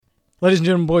Ladies and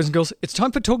gentlemen, boys and girls, it's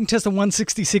time for Talking Tesla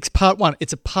 166 Part 1.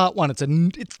 It's a Part 1.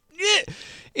 It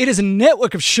is a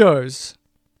network of shows,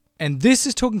 and this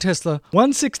is Talking Tesla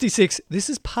 166. This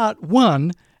is Part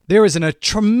 1. There is a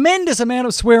tremendous amount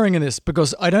of swearing in this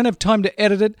because I don't have time to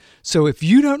edit it. So if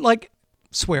you don't like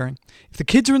swearing, if the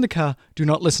kids are in the car, do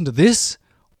not listen to this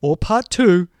or Part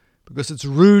 2 because it's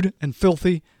rude and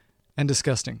filthy and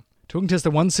disgusting. Talking Tesla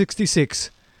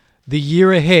 166, the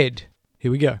year ahead.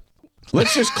 Here we go.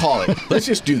 Let's just call it. Let's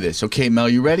just do this. Okay, Mel,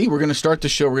 you ready? We're going to start the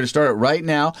show. We're going to start it right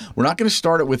now. We're not going to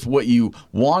start it with what you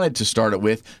wanted to start it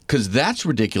with because that's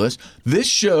ridiculous. This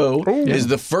show is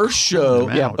the first show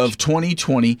of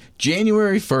 2020,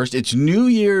 January 1st. It's New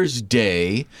Year's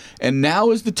Day, and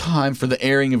now is the time for the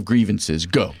airing of grievances.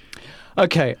 Go.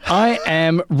 Okay, I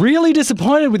am really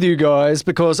disappointed with you guys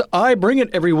because I bring it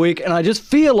every week, and I just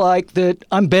feel like that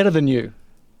I'm better than you.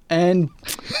 And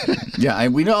yeah,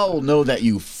 and we all know that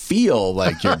you feel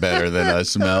like you're better than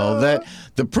us, Mel. That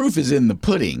the proof is in the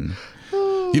pudding.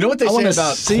 You know what they say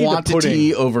about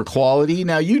quantity over quality?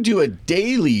 Now, you do a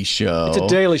daily show. It's a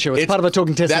daily show. It's part of a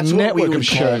Talking Tesla network of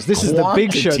shows. This is the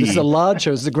big show. This is the large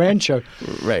show. This is the grand show.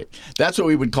 Right. That's what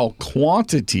we would call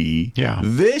quantity. Yeah.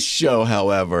 This show,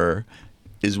 however,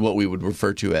 is what we would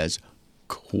refer to as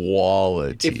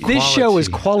quality. If this show is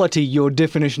quality, your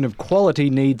definition of quality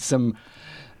needs some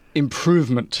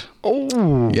improvement.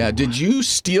 Oh. Yeah, did you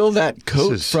steal that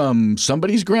coat from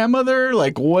somebody's grandmother?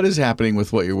 Like, what is happening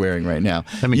with what you're wearing right now?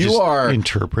 Let me you just are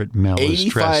interpret Mel as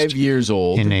 85 years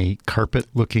old in a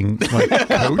carpet-looking coat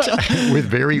with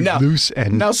very loose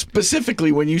and now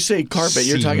specifically when you say carpet,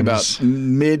 you're talking about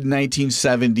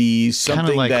mid-1970s, something kind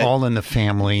of like that All in the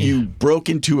Family. You broke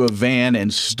into a van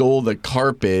and stole the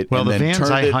carpet. Well, and the then vans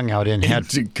turned I hung out in had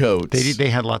coats.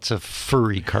 They had lots of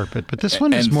furry carpet, but this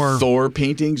one is more Thor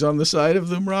paintings on the side of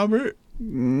them, Robert.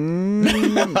 No,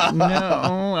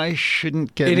 I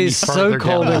shouldn't get. It any is farther so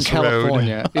cold down in this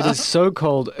California. road. It is so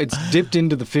cold. It's dipped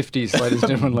into the 50s, ladies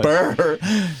and gentlemen. Burr.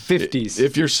 50s.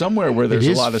 If you're somewhere where there's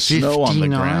a lot of snow on the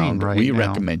 59 ground, right we now.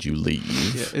 recommend you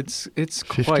leave. Yeah, it's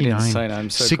quite 59. insane. I'm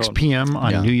so 6 cold. p.m.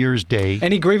 on New Year's Day.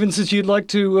 Any grievances you'd like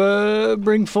to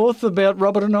bring forth about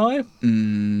Robert and I?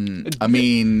 I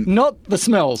mean, Not the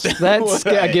smells. That's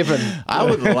a given. I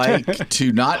would like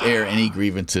to not air any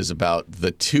grievances about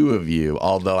the two of you,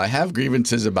 although I have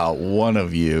grievances about one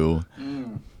of you,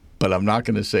 but I'm not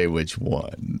going to say which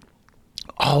one.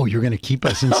 Oh, you're going to keep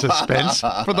us in suspense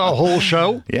for the whole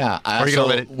show? Yeah.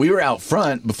 We were out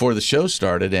front before the show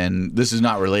started, and this is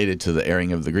not related to the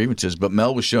airing of the grievances, but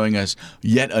Mel was showing us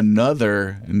yet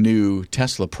another new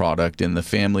Tesla product in the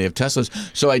family of Teslas.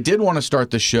 So I did want to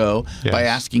start the show by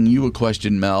asking you a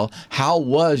question, Mel. How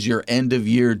was your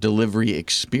end-of-year delivery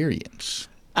experience?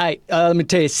 Let me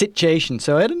tell you a situation.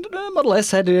 So I had a Model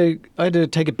S. I had to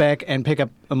take it back and pick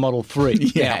up a Model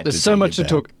 3. Now, there's so much to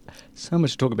talk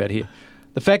about here.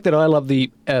 The fact that I love the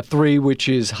 3, which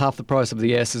is half the price of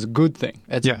the S, is a good thing.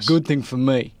 That's a good thing for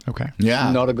me. Okay. Yeah.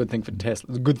 It's not a good thing for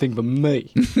Tesla. It's a good thing for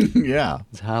me. Yeah.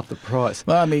 It's half the price.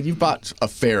 Well, I mean, you've bought a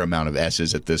fair amount of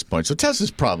S's at this point, so Tesla's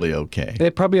probably okay.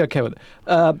 They're probably okay with it.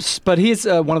 But here's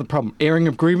one of the problems. Airing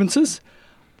of grievances.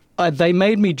 They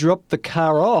made me drop the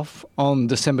car off on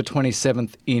December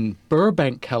 27th in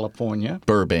Burbank, California.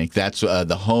 Burbank, that's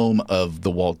the home of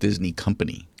the Walt Disney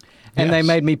Company. And they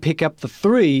made me pick up the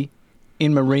 3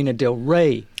 in Marina Del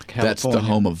Rey, California. That's the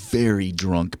home of very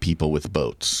drunk people with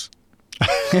boats.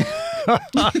 So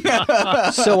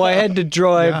I had to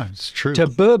drive to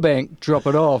Burbank, drop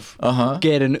it off,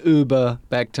 get an Uber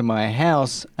back to my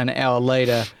house an hour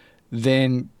later,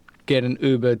 then get an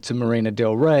Uber to Marina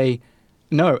Del Rey.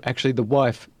 No, actually, the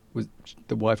wife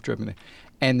drove me there.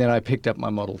 And then I picked up my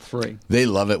Model 3. They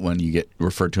love it when you get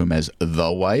referred to them as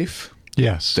the wife.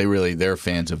 Yes. They're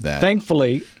fans of that.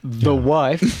 Thankfully, the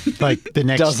wife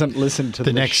doesn't listen to the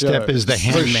show. The next step is the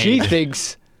handmaid. So she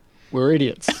thinks we're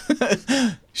idiots.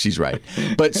 She's right.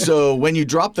 But so when you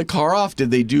dropped the car off,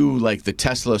 did they do like the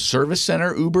Tesla Service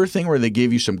Center Uber thing where they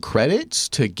gave you some credits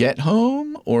to get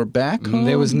home or back home?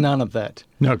 There was none of that.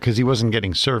 No, because he wasn't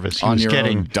getting service. He was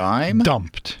getting own dime?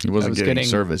 Dumped. He wasn't getting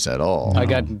service at all. I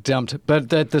got dumped.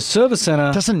 But at the service center...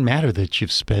 It doesn't matter that you've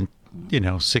spent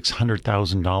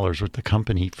 $600,000 worth of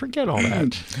company. Forget all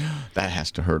that. That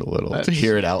has to hurt a little to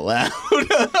hear it out loud.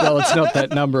 Well, it's not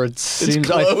that number. It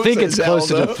seems. I think it's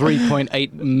closer to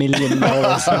 $3.8 million.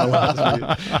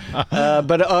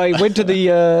 But I went to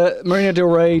the Marina Del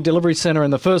Rey delivery center,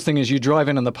 and the first thing is you drive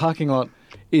in, and the parking lot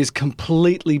is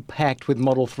completely packed with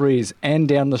Model 3s, and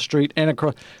down the street and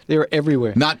across. They're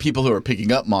everywhere. Not people who are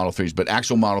picking up Model 3s, but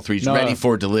actual Model 3s ready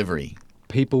for delivery.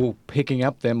 People picking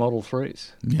up their Model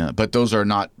 3s. Yeah, but those are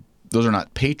not those are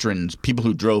not patrons, people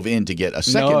who drove in to get a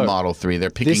second No. Model 3. They're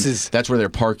picking. That's where they're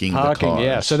parking the cars.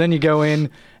 Yeah. So then you go in,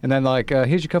 and then like,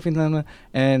 here's your coffee,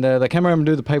 and they come around and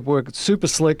do the paperwork. It's super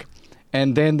slick,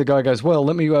 and then the guy goes, "Well,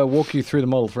 let me walk you through the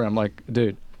Model 3." I'm like,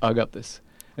 "Dude, I got this."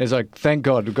 And he's like, "Thank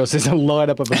God, because there's a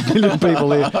lineup of a million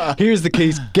people here. Here's the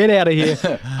keys. Get out of here.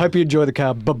 Hope you enjoy the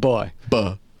car. Bye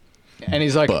bye." And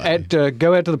he's like,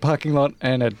 go out to the parking lot,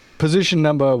 and at position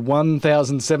number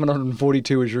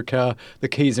 1,742 is your car. The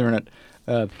keys are in it.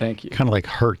 Thank you. Kind of like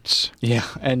Hertz. Yeah,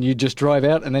 and you just drive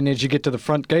out, and then as you get to the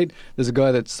front gate, there's a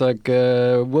guy that's like,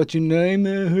 what's your name,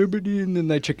 Herbert? And then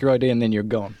they check your ID, and then you're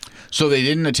gone. So they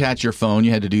didn't attach your phone.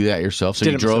 You had to do that yourself. So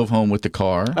you drove home with the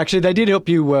car. Actually, they did help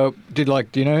you. Do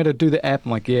you know how to do the app?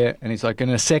 I'm like, yeah. And he's like, in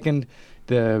a second,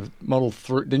 the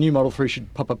new Model 3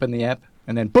 should pop up in the app,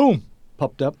 and then boom,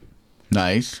 popped up.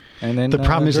 Nice. And then The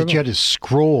problem is that you had to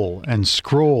scroll and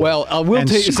scroll. Well, I will and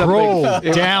tell you scroll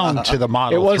something. down to the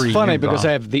Model 3. It was funny you because got.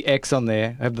 I have the X on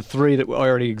there. I have the 3 that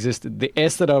already existed. The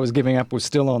S that I was giving up was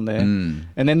still on there. And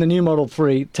then the new Model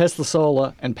 3, Tesla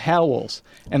Solar, and Powerwalls.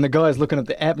 And the guy's looking at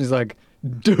the app and he's like,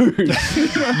 dude,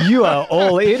 you are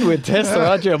all in with Tesla,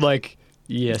 aren't you? I'm like,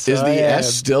 yes, Is I the am.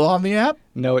 S still on the app?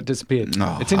 No, it disappeared.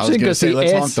 No. It's interesting because the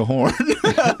let's honk S... the horn.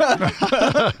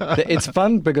 It's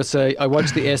fun because I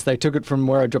watched the S. They took it from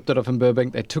where I dropped it off in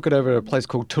Burbank. They took it over to a place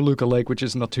called Toluca Lake, which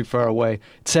is not too far away.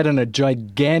 It sat in a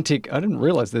gigantic... I didn't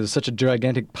realize there was such a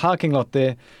gigantic parking lot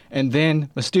there. And then,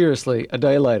 mysteriously, a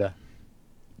day later,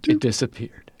 it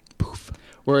disappeared. Poof.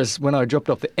 Whereas when I dropped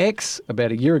off the X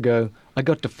about a year ago, I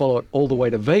got to follow it all the way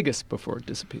to Vegas before it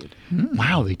disappeared.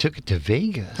 Wow, they took it to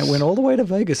Vegas. It went all the way to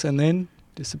Vegas and then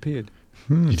disappeared.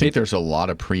 You think there's a lot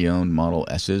of pre-owned Model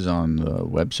S's on the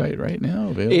website right now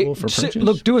available for purchase?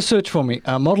 Look, do a search for me.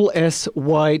 Model S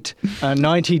white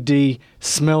 90D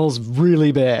smells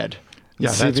really bad. Yeah,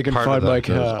 See if that's you can part find of my the-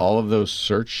 car. All of those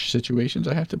search situations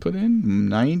I have to put in.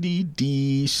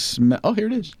 90D smell. Oh, here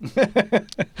it is.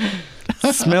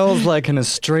 Smells like an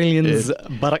Australian's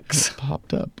buttocks.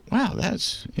 Popped up. Wow,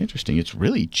 that's interesting. It's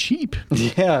really cheap.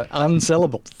 Yeah,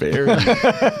 unsellable. Very,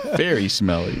 very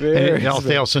smelly. And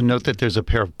they also note that there's a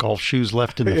pair of golf shoes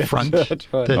left in the front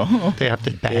that's right. that they have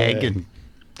to bag and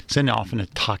send off in a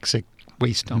toxic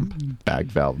waste dump. Bag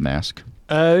valve mask.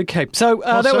 Okay, so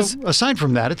that Also, was aside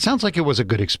from that, it sounds like it was a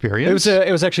good experience.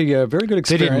 it was actually a very good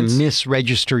They experience. didn't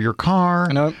misregister your car.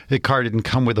 No. The car didn't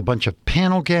come with a bunch of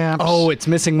panel gaps. Oh, it's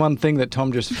missing one thing that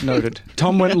Tom just noted.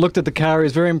 Tom went and looked at the car. He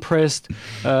was very impressed.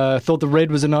 Thought the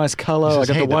red was a nice color. I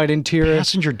got the white interior.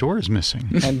 Passenger door is missing.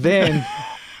 And then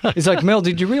he's like, Mel,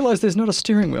 did you realize there's not a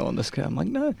steering wheel on this car? I'm like,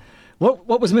 no.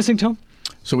 What was missing, Tom?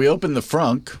 So we opened the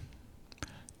frunk,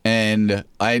 and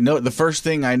I know the first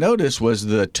thing I noticed was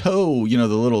the toe. You know,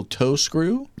 the little toe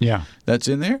screw. Yeah. That's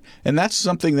in there, and that's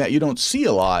something that you don't see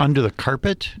a lot. Under the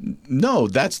carpet? No,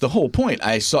 that's the whole point.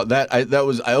 I saw that. I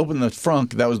opened the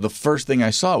frunk. That was the first thing I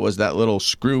saw was that little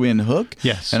screw-in hook.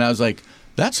 Yes. And I was like,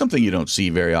 that's something you don't see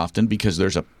very often because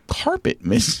there's a carpet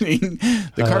missing.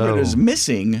 The carpet is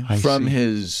missing from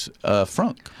his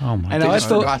frunk. Oh, my And They I just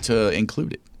thought- forgot to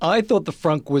include it. I thought the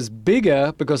frunk was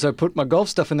bigger because I put my golf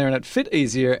stuff in there and it fit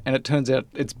easier, and it turns out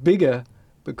it's bigger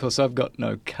because I've got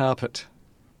no carpet.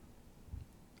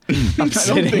 I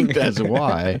don't think that's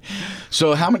why.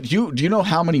 So, how many? Do you know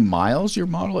how many miles your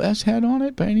Model S had on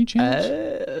it by any chance?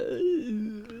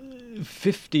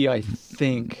 50, I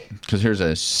think. Because here's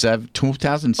a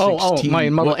 2016. Oh, my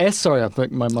Model what- S. Sorry, I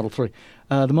think my Model 3.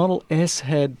 The Model S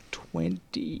had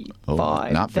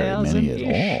 25,000. not very many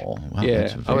at all. Wow, Yeah,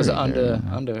 that's I was very, very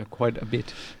under quite a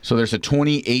bit. So there's a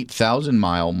 28,000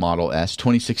 mile Model S,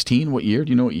 2016. What year?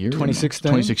 Do you know what year? 2016.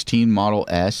 2016 Model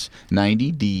S,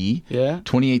 90D. Yeah.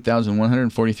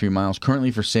 28,143 miles.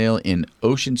 Currently for sale in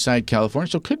Oceanside, California.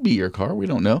 So it could be your car. We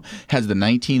don't know. Has the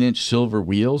 19-inch silver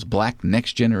wheels, black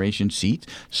next generation seats,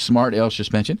 smart air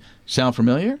suspension. Sound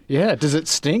familiar? Yeah, does it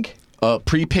stink?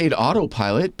 Prepaid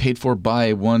autopilot paid for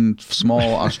by one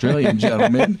small Australian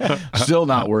gentleman. Still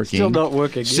not working. Still not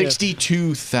working, yeah.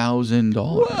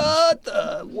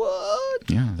 $62,000. What?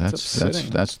 Yeah, that's upsetting.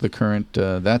 the current.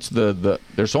 That's the.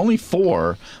 There's only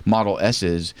 4 Model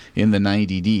S's in the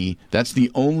 90D. That's the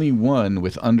only one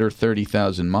with under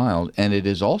 30,000 miles, and it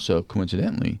is also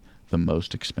coincidentally the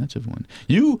most expensive one.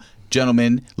 You,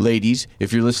 gentlemen, ladies,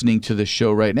 if you're listening to this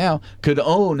show right now, could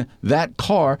own that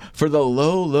car for the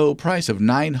low, low price of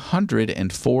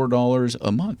 $904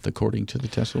 a month, according to the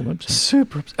Tesla website.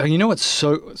 Super. You know what's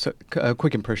so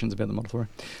quick impressions about the Model 3?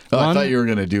 Oh, I One- thought you were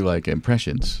going to do like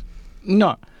impressions.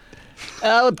 No.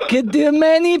 I could do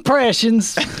many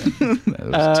impressions. That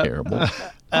was terrible.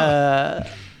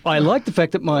 I like the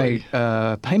fact that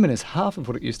my payment is half of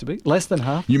what it used to be, less than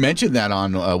half. You mentioned that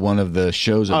on one of the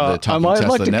shows of the Talking I'd Tesla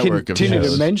like to network of continue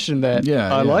shows. to mention that.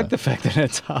 Yeah, I yeah. like the fact that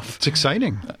it's half. It's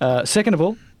exciting. Second of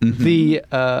all, the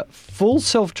full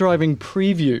self-driving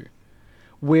preview,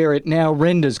 where it now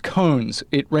renders cones,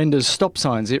 it renders stop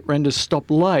signs, it renders stop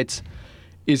lights,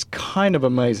 is kind of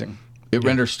amazing. It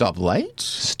renders stop lights?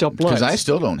 Stop Because lights. I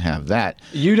still don't have that.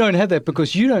 You don't have that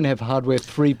because you don't have hardware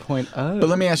 3.0. But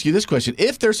let me ask you this question.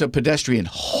 If there's a pedestrian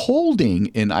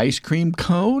holding an ice cream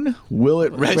cone, will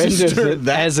it register it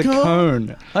that as a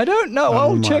cone. I don't know. Oh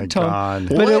I'll my check, Tom. God.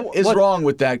 But What is wrong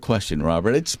with that question,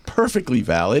 Robert? It's perfectly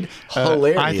valid.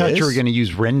 Hilarious. I thought you were going to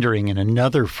use rendering in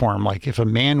another form, like if a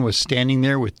man was standing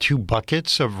there with 2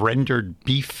 buckets of rendered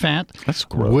beef fat. That's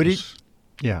gross. Would it?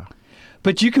 Yeah.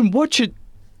 But you can watch it.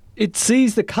 It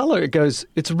sees the color. It goes,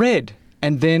 it's red.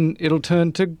 And then it'll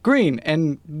turn to green.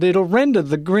 And it'll render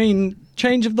the green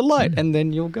change of the light. And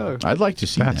then you'll go. I'd like to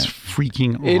see That's that.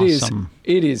 freaking awesome.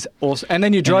 It is awesome. And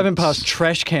then you're driving past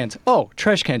trash cans. Oh,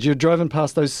 trash cans. You're driving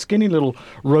past those skinny little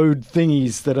road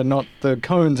thingies that are not the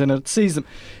cones, and it sees them.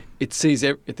 It sees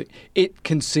everything. It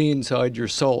can see inside your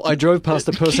soul. I drove past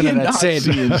a person and it cannot said,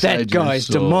 see inside that your guy's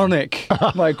soul." demonic.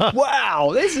 I'm like,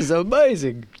 wow, this is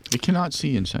amazing. It cannot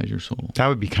see inside your soul. That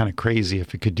would be kind of crazy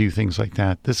if it could do things like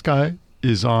that. This guy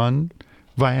is on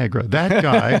Viagra. That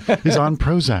guy is on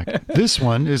Prozac. This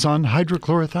one is on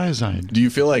hydrochlorothiazide. Do you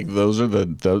feel like those are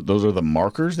the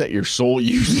markers that your soul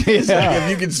uses? Yeah. Like if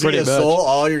you can see Pretty a much. soul,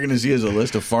 all you're going to see is a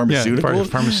list of pharmaceuticals,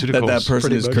 pharmaceuticals. that person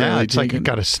Pretty is much. currently Yeah, it's like taking. it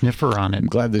got a sniffer on it. I'm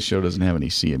glad this show doesn't have any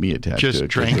CME attached to it. Just 'cause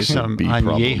drank this would some be Añejo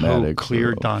problematic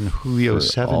clear for- Don Julio for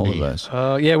 70. all of us.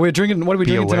 Yeah, we're drinking. What are we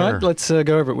Be drinking aware. tonight? Let's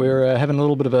go over it. We're having a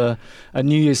little bit of a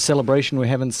New Year's celebration. We're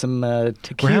having some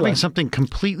tequila. We're having something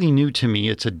completely new to me.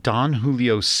 It's a Don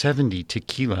Julio 70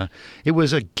 tequila. It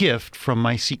was a gift from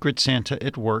my Secret Santa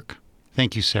at work.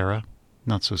 Thank you, Sarah.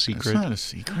 Not so It's secret. not a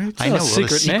secret. I not know. a Well, the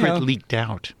secret secret now. leaked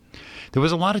out. There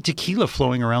was a lot of tequila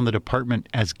flowing around the department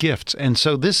as gifts. And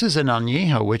so this is an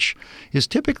añejo, which is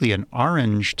typically an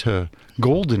orange to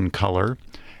golden color.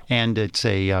 And it's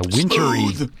a wintry...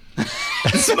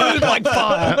 smooth like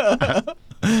fire.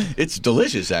 It's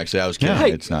delicious, actually. I was kidding. Yeah.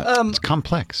 Hey, It's not. It's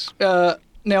complex. Now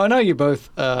I know you're both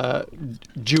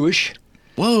Jewish.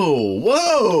 Whoa,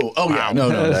 whoa. Oh, yeah. No,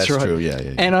 that's right. true. Yeah,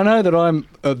 yeah. And I know that I'm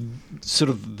sort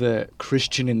of the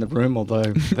Christian in the room,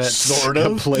 although that's Sort of.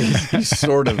 complete. He's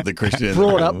sort of the Christian. in the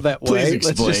Brought room. up that way. Please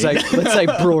Let's just explain. say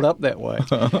brought up that way.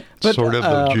 But, sort of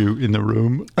the Jew in the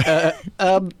room.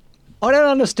 I don't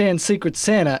understand Secret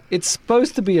Santa. It's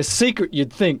supposed to be a secret,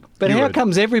 you'd think. But You how would.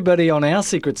 comes everybody on our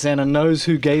Secret Santa knows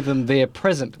who gave them their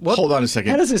present? What, Hold on a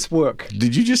second. How does this work?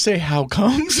 Did you just say how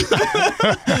comes?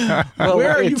 Well,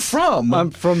 Where are you it's- from? I'm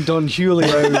from Don Julio.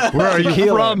 Where are you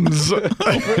from?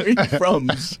 Where are you from?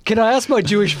 Can I ask my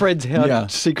Jewish friends how Yeah.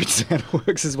 Secret Santa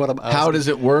works? Is what I'm asking. How does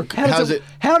it work? How does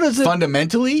it?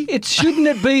 fundamentally? It shouldn't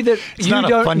it be that you not a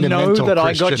don't know fundamental that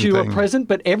I got Christian you thing. a present,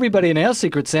 but everybody in our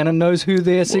Secret Santa knows who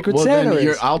their Secret well, Santa then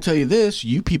is. I'll tell you this: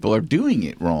 you people are doing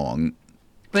it wrong.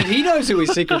 But he knows who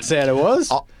his Secret Santa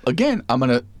was. Again, I'm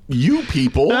gonna. You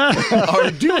people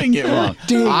are doing it wrong.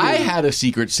 I had a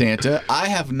Secret Santa. I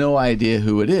have no idea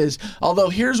who it is. Although,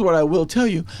 here's what I will tell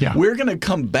you: Yeah. we're gonna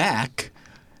come back,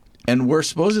 and we're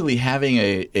supposedly having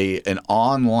an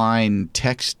online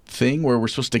text thing where we're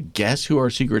supposed to guess who our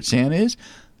Secret Santa is.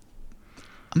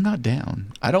 I'm not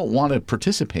down. I don't want to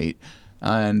participate.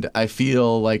 And I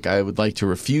feel like I would like to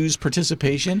refuse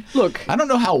participation. Look. I don't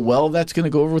know how well that's going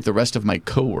to go over with the rest of my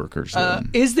coworkers. though.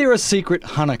 Is there a secret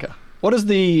Hanukkah? What is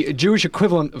the Jewish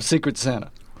equivalent of Secret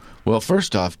Santa? Well,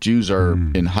 first off, Jews are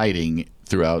in hiding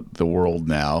throughout the world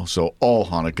now, so all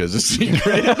Hanukkah is a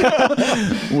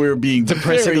secret. We're being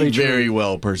Depressingly very, true. very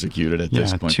well persecuted at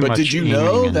this Yeah, point. too But much did you aiming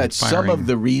know and that some firing. of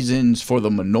the reasons for the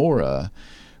menorah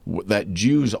that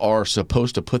Jews are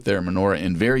supposed to put their menorah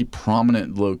in very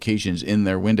prominent locations in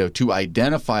their window to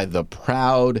identify the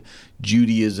proud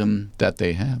Judaism that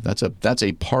they have? That's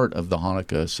a part of the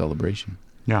Hanukkah celebration.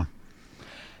 Yeah.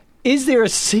 Is there a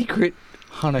secret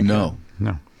Hanukkah? No.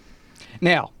 No.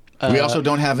 Now, We also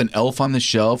don't have an elf on the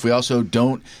shelf. We also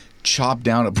don't chop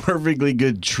down a perfectly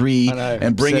good tree I know,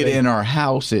 and bring it upsetting. in our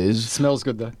houses smells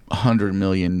good though. 100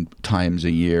 million times a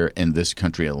year in this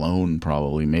country alone,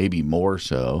 probably, maybe more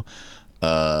so.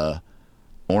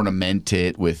 Ornament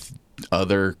it with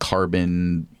other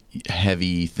carbon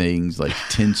heavy things like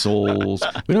tinsels.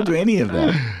 We don't do any of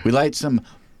that. We light some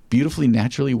beautifully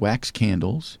naturally waxed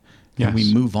candles and we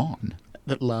Yes. move on.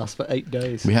 that lasts for 8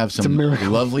 days. We have It's a some miracle.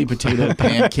 lovely potato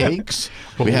pancakes.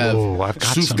 We have I've got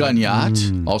some.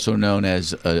 soufganiat, also known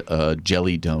as a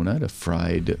jelly donut, a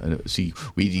fried. See,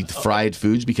 we eat fried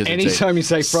foods because Anytime you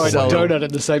say fried cele- donut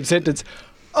in the same sentence,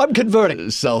 I'm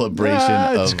converting. celebration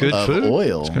it's of, good of food.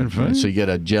 oil. It's good food. So you get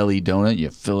a jelly donut, you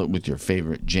fill it with your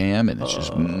favorite jam, and it's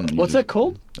just What's that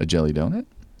called? A jelly donut.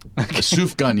 A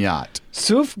soufganiat.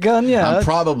 Soufganiat. I'm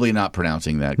probably not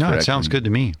pronouncing that No, correctly. it sounds good to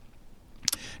me.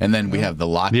 And then we have the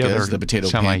The other latkes, the potato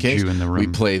semi-Jew pancakes. in the We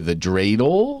room. play the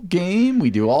dreidel game.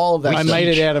 We do all of that I stuff. made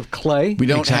it out of clay. We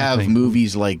don't Exactly. have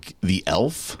movies like The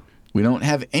Elf. We don't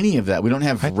have any of that. We don't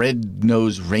have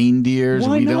red-nosed reindeers.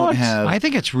 Why we not? don't have... I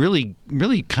think it's really,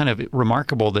 really kind of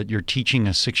remarkable that you're teaching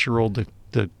a 6-year-old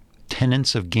the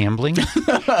tenets of gambling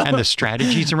and the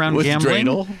strategies around With gambling.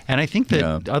 dreidel? And I think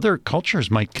that other cultures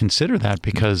might consider that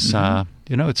because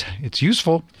it's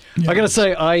useful. I got to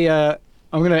say,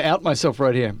 I'm going to out myself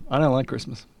right here. I don't like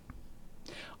Christmas.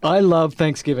 I love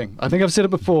Thanksgiving. I think I've said it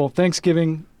before.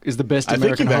 Thanksgiving is the best I think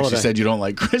American you've holiday. actually said you don't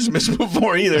like Christmas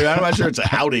before either. I'm not sure it's an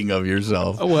outing of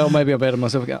yourself. Oh, well, maybe I've outed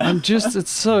myself again. It's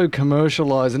so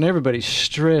commercialized and everybody's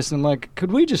stressed. And I'm like,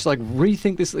 could we just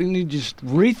rethink this? We need to just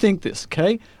rethink this,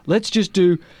 okay? Let's just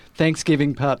do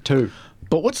Thanksgiving Part 2.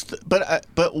 But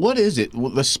but what is it?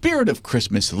 Well, the spirit of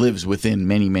Christmas lives within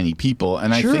many, many people,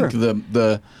 and Sure. I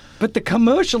think But the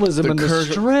commercialism and the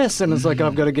stress, and it's like,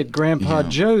 I've got to get Grandpa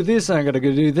Joe this, I've got to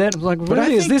go do that. I'm like, But I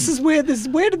really? think-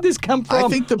 Where did this come from? I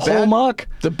think Hallmark?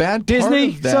 the bad Disney?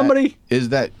 part of that Somebody? is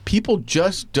that people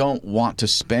just don't want to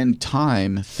spend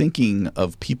time thinking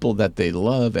of people that they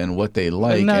love and what they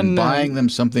like and buying them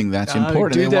something that's No,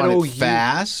 important. do They that want all it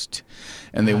fast.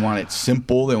 And they want it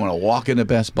simple. They want to walk into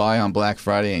Best Buy on Black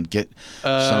Friday and get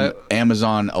some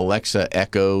Amazon Alexa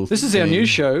Echo. This is our new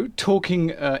show,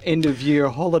 talking end-of-year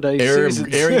holiday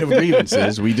seasons. Airing of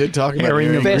grievances. We did talk about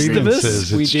Airing of Festivus.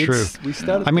 grievances. We It's did. true. We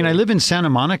started. I mean, I live in Santa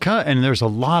Monica, and there's a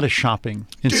lot of shopping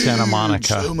in Santa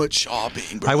Monica. So much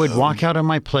shopping, bro. I would walk out of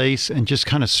my place and just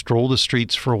kind of stroll the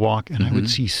streets for a walk, and I would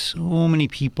see so many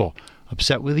people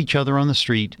upset with each other on the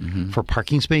street for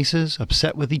parking spaces,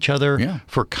 upset with each other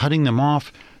for cutting them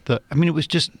off.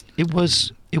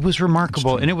 It was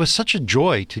remarkable, and it was such a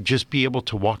joy to just be able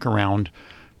to walk around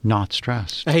not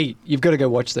stressed. Hey, you've got to go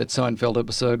watch that Seinfeld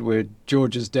episode where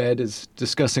George's dad is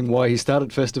discussing why he started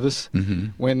Festivus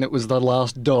when it was the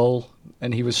last doll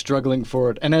and he was struggling for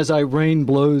it. And as Irene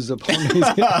blows upon his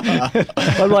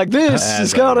I'm like, this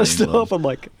has got to stop. I'm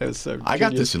like, that was so I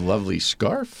got genius. this lovely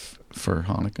scarf for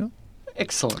Hanukkah.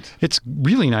 Excellent. It's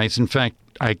really nice. In fact,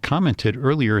 I commented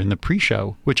earlier in the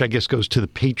pre-show, which I guess goes to the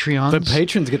Patreons. The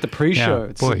patrons get the pre-show. Yeah,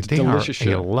 It's boy, a they delicious are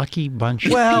show. a lucky bunch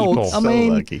of Well, people. I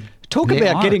mean, lucky. talk They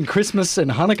about are. getting Christmas and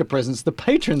Hanukkah presents. The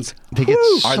patrons, They get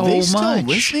whew, Are so they still much.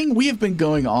 listening? We have been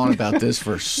going on about this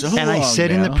for so long. And I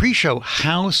said in the now. pre-show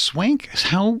how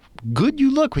good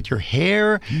you look with your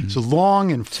hair. It's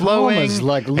long and flowing. Tom is,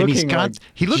 like, and he's looking got. like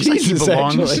he looks like he Jesus,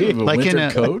 belongs actually. like in Winter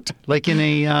a coat? like in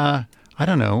a. I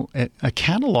don't know, a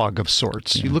catalog of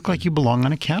sorts. You look like you belong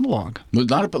on a catalog. Well,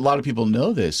 not a lot of people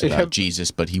know this about Jesus,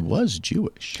 but he was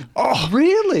Jewish. Oh,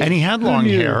 really? And he had Who long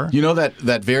knew? hair. You know that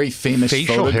very famous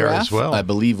Facial hair photograph, as well. I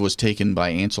believe, was taken by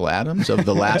Ansel Adams of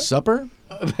the Last Supper?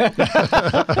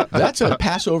 That's a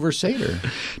Passover Seder.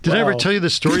 Did I ever tell you the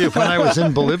story of when I was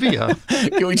in Bolivia?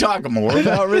 Can we talk more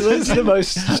about This religion? is the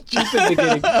most stupid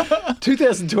beginning.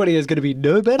 2020 is going to be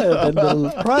no better than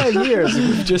the prior years.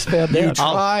 We've just found You out.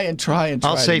 try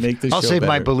to make this I'll show save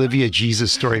my better. Bolivia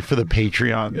Jesus story for the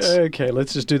Patreons. Okay,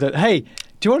 let's just do that. Hey, do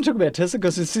you want to talk about Tesla?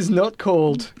 Because this is not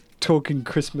called Talking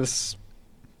Christmas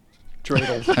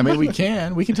Dreidel. I mean, we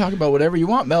can talk about whatever you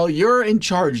want, Mel. You're in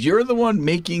charge. You're the one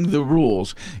making the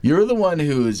rules. You're the one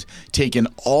who's taken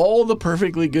all the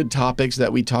perfectly good topics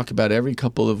that we talk about every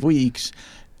couple of weeks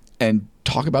and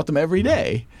talk about them every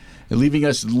day, and leaving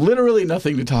us literally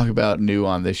nothing to talk about new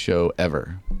on this show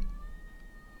ever.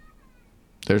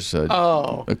 There's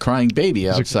a crying baby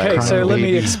outside. Okay, so let me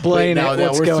baby. explain now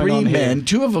what's we're going three on men, here.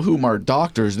 two of whom are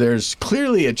doctors. There's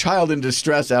clearly a child in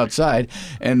distress outside,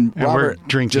 and we're Robert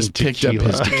drinking just picked up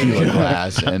his tequila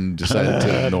glass and decided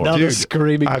to ignore Another it.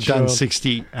 screaming I've done child.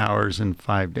 60 hours in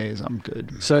 5 days. I'm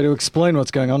good. So to explain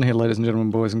what's going on here, ladies and gentlemen,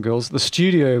 boys and girls, the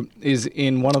studio is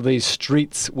in one of these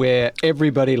streets where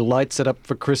everybody lights it up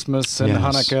for Christmas and Yes.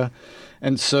 Hanukkah.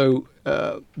 And so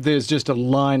there's just a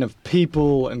line of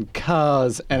people and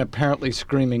cars and apparently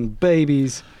screaming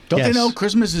babies. Don't Yes. they know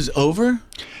Christmas is over?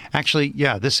 Actually,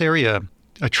 yeah, this area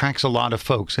attracts a lot of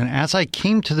folks. And as I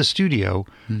came to the studio,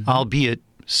 albeit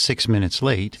 6 minutes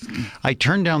late, I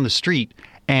turned down the street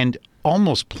and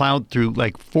almost plowed through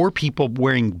like 4 people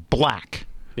wearing black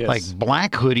Yes. like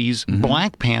black hoodies,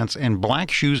 black pants, and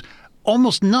black shoes.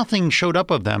 Almost nothing showed up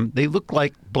of them. They look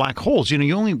like black holes. You know,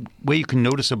 the only way you can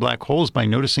notice a black hole is by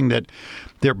noticing that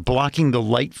they're blocking the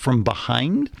light from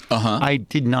behind. I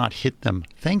did not hit them,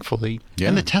 thankfully. Yeah.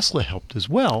 And the Tesla helped as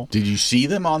well. Did you see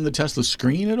them on the Tesla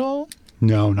screen at all?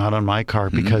 No, not on my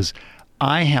car because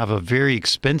I have a very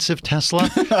expensive Tesla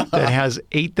that has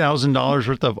 $8,000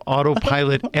 worth of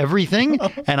autopilot everything,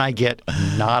 and I get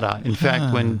nada. In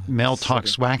fact, when Mel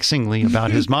talks waxingly about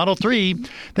his Model 3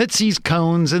 that sees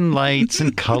cones and lights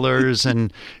and colors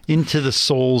and into the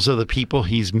souls of the people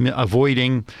he's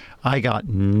avoiding, I got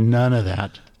none of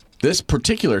that. This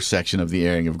particular section of the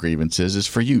airing of grievances is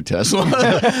for you, Tesla.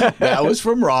 That was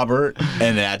from Robert,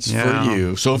 and that's for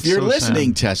you. So if you're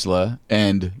listening, Tesla,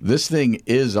 and this thing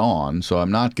is on, so I'm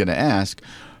not going to ask,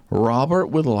 Robert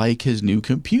would like his new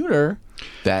computer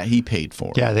that he paid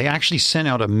for. Yeah, they actually sent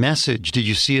out a message. Did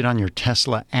you see it on your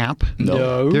Tesla app?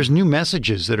 No. There's new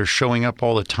messages that are showing up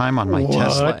all the time on my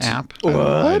Tesla app.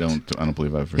 I don't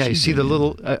believe I've received Yeah, you see the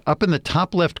little up in the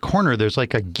top left corner. There's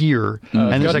like a gear,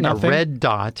 and there's like a red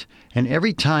dot. And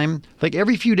every time, like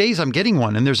every few days, I'm getting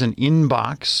one, and there's an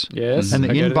inbox. Yes, and the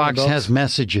I get an inbox has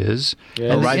messages.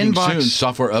 Yeah. And the Arriving inbox, soon,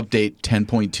 software update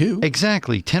 10.2.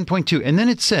 Exactly, 10.2. And then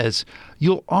it says,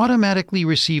 you'll automatically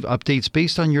receive updates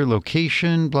based on your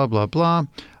location, blah, blah, blah.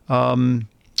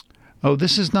 Oh,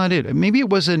 this is not it. Maybe it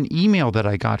was an email that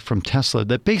I got from Tesla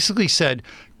that basically said,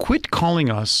 quit calling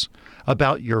us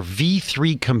about your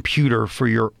V3 computer for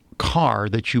your car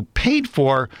that you paid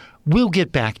for. We'll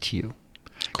get back to you.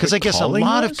 Because I guess a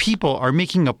lot of people are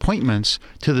making appointments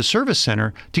to the service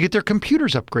center to get their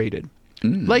computers upgraded.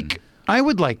 Like, I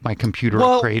would like my computer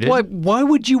upgraded. Why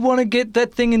would you want to get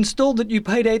that thing installed that you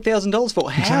paid $8,000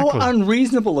 for? Exactly. How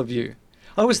unreasonable of you.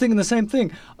 I was thinking the same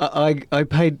thing. I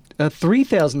paid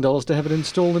 $3,000 to have it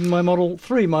installed in my Model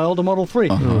 3, my older Model 3.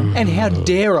 And how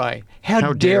dare I?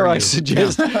 How dare I you.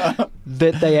 suggest that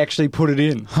they actually put it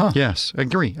in? Yes,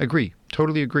 agree.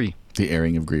 Totally agree. The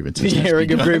airing of grievances. The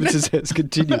airing of grievances has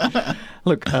continued.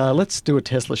 Look, let's do a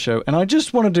Tesla show. And I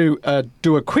just want to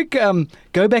do a quick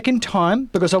go back in time,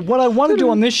 because what I want to do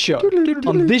on this show,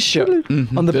 on the big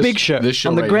show,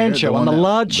 on the grand show, on the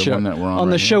large show, on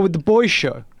the show with the boys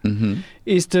show,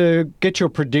 is to get your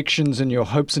predictions and your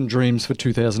hopes and dreams for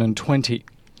 2020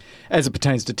 as it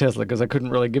pertains to Tesla, because I couldn't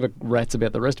really give a rat's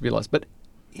about the rest of your lives. But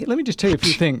here, let me just tell you a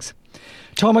few things.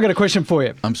 Tom, I got a question for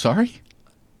you. I'm sorry?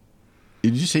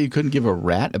 Did you say you couldn't give a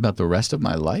rat about the rest of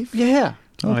my life? Yeah.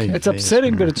 Okay. It's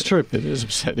upsetting, but it's true. It is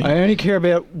upsetting. I only care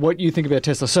about what you think about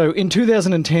Tesla. So in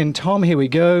 2010, Tom, here we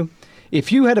go.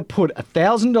 If you had to put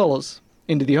 $1,000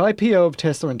 into the IPO of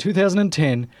Tesla in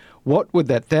 2010, what would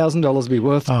that $1,000 be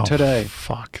worth today?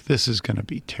 Fuck, this is going to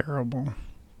be terrible.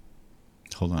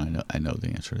 Hold on, I know the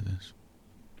answer to this.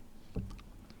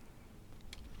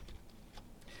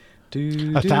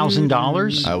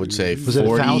 $1,000? I would say Was it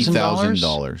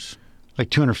 $40,000. Like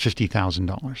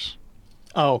 $250,000.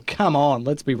 Oh, come on.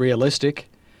 Let's be realistic.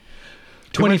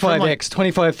 It went from 25x,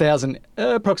 25,000,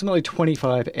 approximately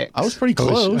 25x. I was pretty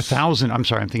close. 1,000. I'm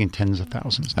sorry, I'm thinking tens of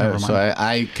thousands. Never mind. So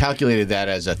I calculated that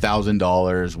as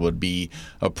 $1,000 would be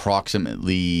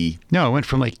approximately. No, it went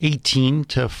from like 18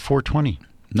 to 420.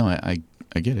 No, I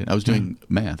get it. I was doing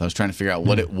math. I was trying to figure out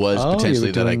what it was Oh, potentially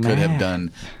you were that I doing could have math.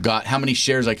 done. Got how many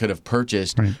shares I could have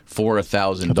purchased for I thought it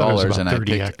was $1,000, about and I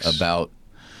picked 30x. about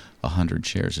 100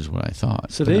 shares is what I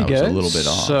thought. So But there you I go. was a little bit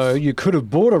off. So you could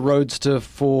have bought a Roadster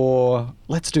for,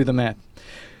 let's do the math.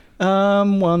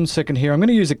 1 second here. I'm going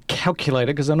to use a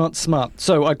calculator because I'm not smart.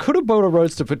 So I could have bought a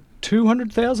Roadster for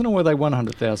 200,000, or were they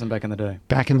 100,000 back in the day?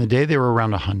 Back in the day, they were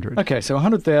around 100. Okay, so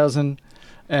 100,000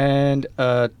 and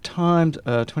times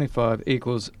 25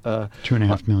 equals.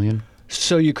 2.5 million.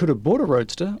 So you could have bought a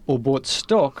Roadster or bought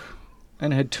stock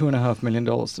and had $2.5 million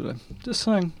today. Just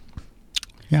saying.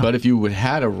 Yeah. But if you would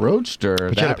had a Roadster,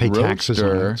 But you had that to pay taxes on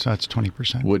Roadster it, so that's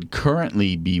 20%. would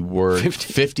currently be worth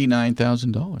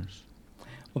 $59,000.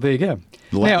 Well, there you go.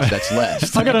 Now, That's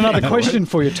less. I got another question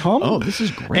for you, Tom. Oh, this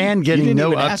is great. And getting You didn't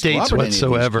no even ask updates Robert any of these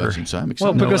whatsoever. questions, so I'm Well,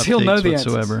 excited. because he'll know updates the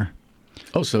answers. whatsoever.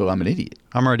 Oh, so I'm an idiot.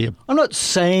 I'm already I'm not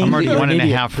saying I'm already that you're one an and a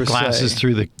idiot half per glasses se.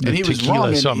 through the And he was tequila,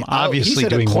 wrong. so I'm he obviously said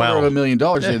doing well.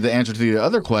 $250,000 the answer to the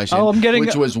other question, Oh, I'm getting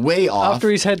which was way off. After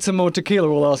he's had some more tequila,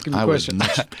 we'll ask him a I was question.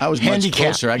 much Handicap.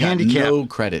 closer. I got Handicap. no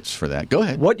credits for that. Go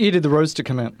ahead. What year did the Roadster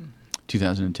come out?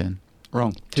 2010.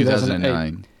 Wrong.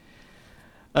 2009.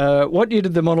 What year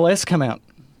did the Model S come out?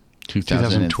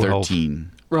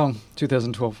 2013. Wrong.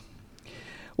 2012.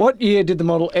 What year did the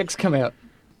Model X come out?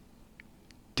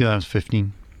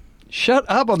 2015. Shut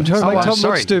up! I'm trying to make I'm Tom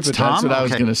sorry. look stupid. It's Tom? That's what I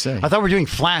was Okay. going to say. I thought we were doing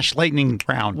flash lightning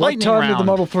round. What Lightning time round. did the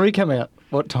Model 3 come out?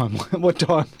 What time? What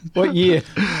time? What year?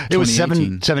 It was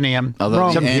 2018. 7 a.m. Although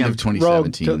Wrong. the end of Wrong.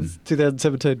 2017.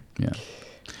 2017. Yeah.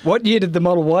 What year did the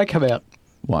Model Y come out?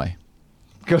 Why?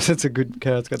 Because it's a good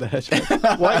car. It's got the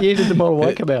hatchback. What year did the Model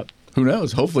Y come out? Who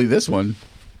knows? Hopefully this one.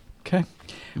 Okay.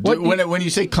 When you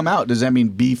say come out, does that mean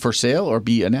be for sale or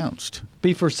be announced?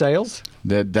 Be for sales?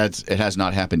 It has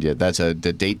not happened yet. That's the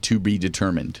date to be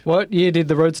determined. What year did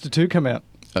the Roadster 2 come out?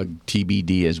 A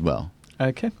TBD as well.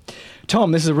 Okay.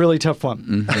 Tom, this is a really tough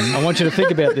one. I want you to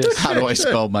think about this. How do I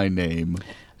spell my name?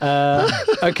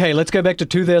 Okay, let's go back to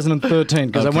 2013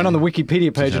 because I went on the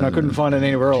Wikipedia page and I couldn't find it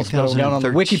anywhere else. But I went on the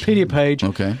Wikipedia page.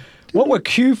 Okay. What were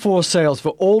Q4 sales for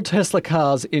all Tesla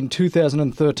cars in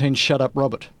 2013? Shut up,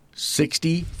 Robert.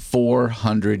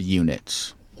 6,400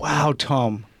 units. Wow,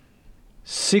 Tom.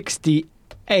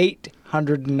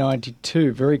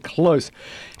 6,892. Very close.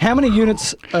 How many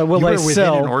units will You they were within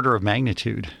sell? an order of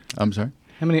magnitude. I'm sorry?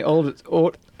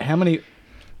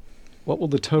 What will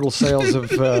the total sales of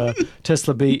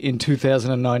Tesla be in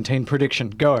 2019? Prediction.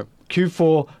 Go.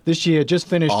 Q4 this year, just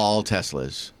finished. All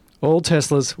Teslas. All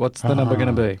Teslas. What's the number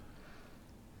going to be?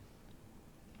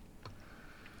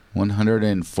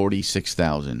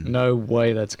 146,000. No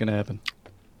way that's going to happen.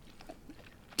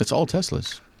 That's all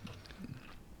Teslas.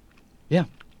 Yeah.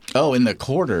 Oh, in the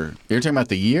quarter. You're talking about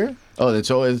the year? Oh, it's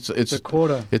The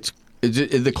quarter. Is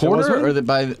it the quarter or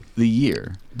by the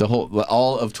year?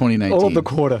 All of 2019. All of the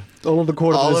quarter. All of the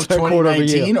quarter. All of quarter of a year.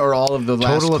 2019 or all of the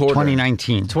last Total of quarter?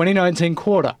 2019. 2019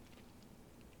 quarter.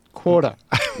 Quarter.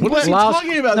 What is he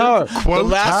talking about? No. The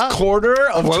last quarter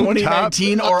of Quote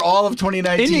 2019 or all of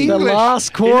 2019? The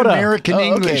last quarter. In American Oh, okay.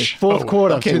 English. Fourth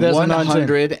quarter, Okay, 2019.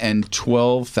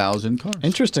 112,000 cars.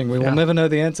 Interesting. We will never know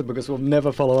the answer because we'll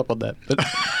never follow up on that. But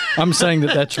I'm saying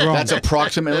that's wrong. That's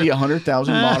approximately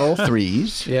 100,000 Model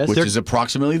 3s, Yes, which they're- is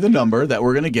approximately the number that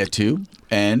we're going to get to,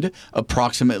 and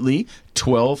approximately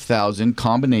 12,000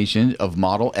 combination of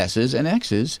Model S's and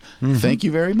X's. Thank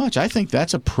you very much. I think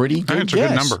that's a pretty good That's a guess.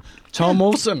 good number. Tom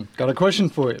Wilson, got a question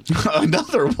for you.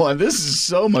 Another one. This is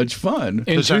so much fun.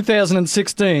 In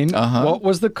 2016, Uh-huh. what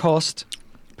was the cost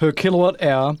per kilowatt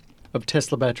hour of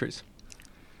Tesla batteries?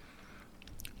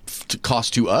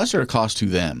 Cost to us or cost to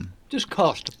them? Just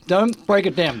cost. Don't break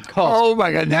it down. Cost. Oh,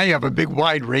 my God. Now you have a big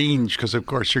wide range because, of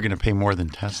course, you're going to pay more than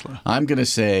Tesla. I'm going to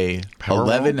say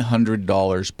Powerball?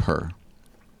 $1,100 per.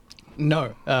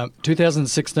 No.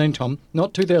 2016, Tom.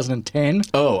 Not 2010.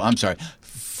 Oh, I'm sorry.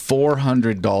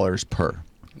 $400 per.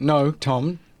 No,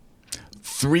 Tom.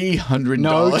 $300.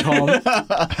 No,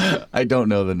 Tom. I don't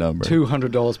know the number.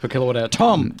 $200 per kilowatt hour.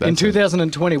 Tom, in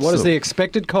 2020, what is so- the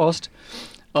expected cost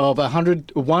of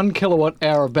 1 kilowatt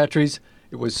hour of batteries?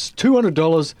 It was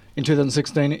 $200 in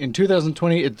 2016. In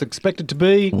 2020, it's expected to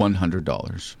be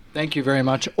 $100. Thank you very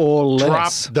much, or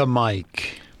less. Drop the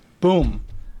mic. Boom.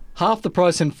 Half the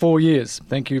price in 4 years.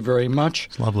 Thank you very much.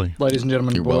 It's lovely. Ladies and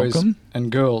gentlemen, You're boys welcome.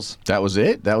 and girls. That was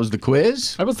it? That was the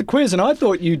quiz? That was the quiz, and I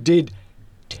thought you did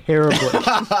terribly.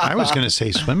 I was going to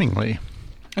say swimmingly.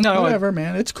 No, Whatever,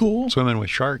 man. It's cool. Swimming with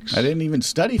sharks. I didn't even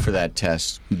study for that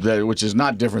test, which is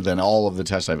not different than all of the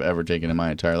tests I've ever taken in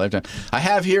my entire lifetime. I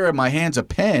have here in my hands a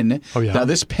pen. Oh, yeah? Now,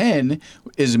 this pen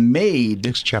is made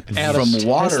It's Japanese. Out of from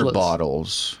water Teslas.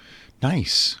 bottles,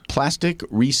 Nice. plastic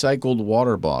recycled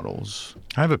water bottles.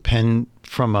 I have a pen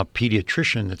from a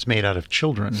pediatrician that's made out of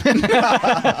children.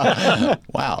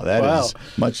 Wow, that Wow. is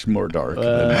much more dark than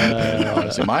that.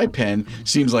 Honestly, my pen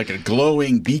seems like a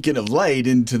glowing beacon of light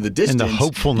into the distance.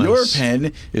 hopefulness. Your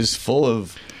pen is full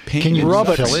of pain. Can you and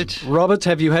Robert, fill it? Robert,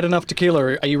 have you had enough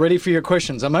tequila? Are you ready for your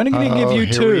questions? I'm only going to give you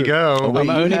here two. we go. Oh, wait, I'm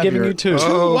you only have giving your- you two.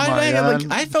 Oh, Why did my I have God.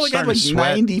 I felt like I had Starting like to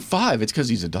sweat. 95. It's because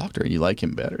he's a doctor. You like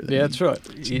him better than Yeah, me. that's right.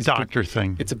 It's a doctor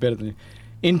thing. It's a better than you.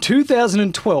 In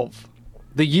 2012,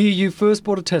 the year you first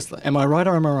bought a Tesla, am I right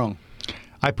or am I wrong?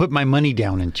 I put my money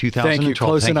down in 2012. Thank you.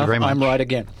 Close Thank enough. you very much. I'm right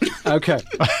again. Okay.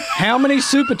 How many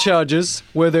superchargers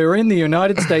were there in the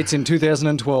United States in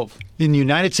 2012? In the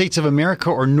United States of America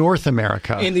or North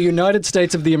America? In the United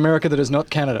States of the America that is not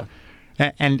Canada.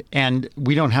 And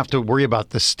we don't have to worry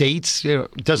about the states.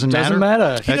 It doesn't matter. Doesn't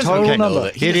matter. He doesn't Total know number.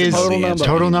 that. He It doesn't is know the total answer.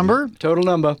 total number Total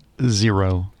number.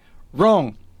 0.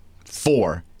 Wrong.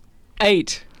 4.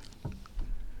 8.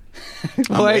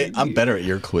 Wait, I'm better at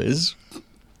your quiz.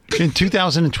 In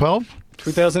 2012?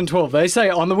 2012. They say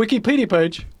on the Wikipedia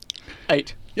page,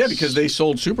 8. Yeah, because they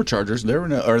sold superchargers.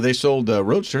 They sold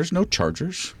roadsters. No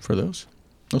chargers for those.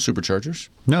 No superchargers.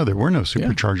 No, there were no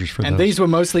superchargers for And those. these were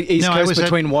mostly East No, I Coast was at-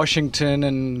 between Washington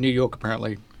and New York,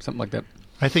 apparently. Something like that.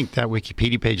 I think that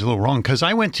Wikipedia page is a little wrong because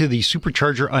I went to the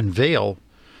supercharger unveil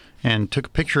and took a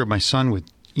picture of my son with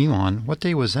Elon. What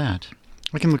day was that?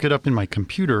 I can look it up in my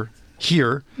computer.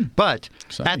 here. But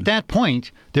Exciting. at that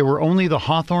point, there were only the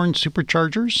Hawthorne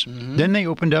superchargers. Then they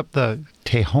opened up the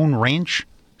Tejon Ranch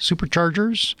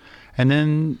superchargers. And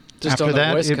then Just after on the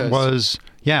that, West it Coast. was...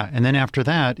 Yeah, and then after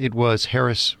that, it was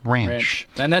Harris Ranch.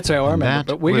 And that's how I remember. That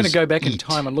But we're going to was go back in EAT.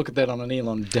 time and look at that on an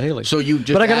Elon Daily. So you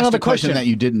just but I got asked another a question question that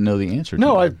you didn't know the answer to.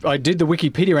 No, I did the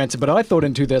Wikipedia answer, but I thought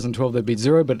in 2012 there'd be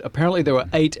 0, but apparently there were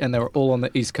 8 and they were all on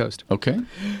the East Coast. Okay,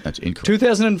 that's incorrect.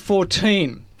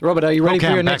 2014. Robert, are you ready for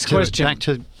your back next to, question? Back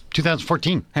to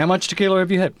 2014. How much tequila have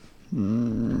you had?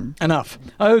 Enough.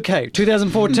 Okay,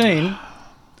 2014.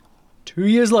 2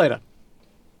 years later.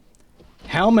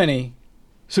 How many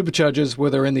superchargers were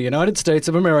there in the United States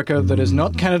of America that is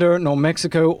not Canada nor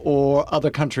Mexico or other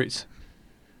countries?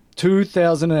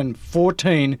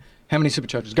 2014. How many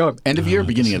superchargers? Go. End of year,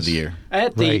 beginning of the year.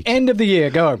 At the Right. end of the year,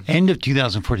 go. End of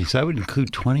 2014. So that would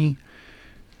include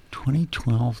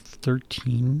 2012,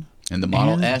 13. And the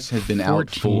Model And S has been out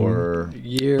 14. for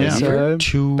Year or Yeah, so.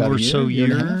 2 about a or so year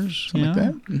and a half, years. something like yeah.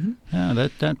 that. Mhm. Yeah,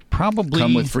 that probably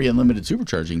Come with free unlimited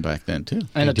supercharging back then too.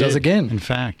 And They it does did, again. In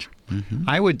fact,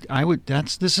 I would.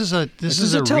 This is a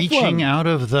is a tough reaching one. out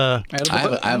of the Out of I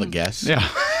the- have a guess. yeah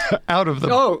out of the.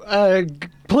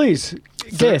 Please,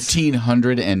 guess.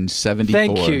 1,374.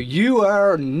 Thank you. You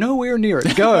are nowhere near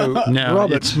it. Go, No,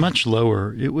 Robert. it's much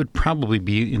lower. It would probably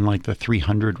be in like the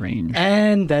 300 range.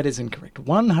 And that is incorrect.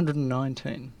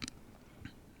 119.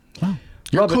 Your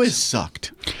Robert. quiz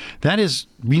sucked. That is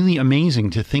really amazing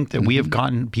to think that we have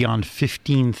gotten beyond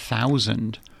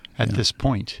 15,000 at this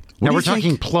point. What Now do we're you talking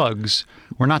think- plugs.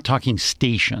 We're not talking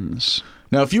stations.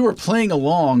 Now, if you were playing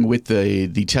along with the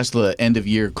Tesla end of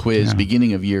year quiz, Yeah.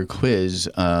 beginning of year quiz,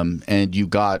 and you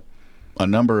got a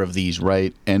number of these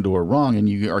right and or wrong, and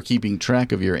you are keeping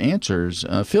track of your answers,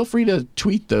 feel free to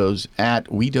tweet those at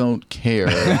We Don't Care.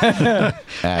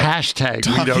 Hashtag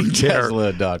we don't care.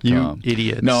 TalkingTesla.com. You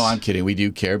idiots. No, I'm kidding. We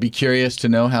do care. Be curious to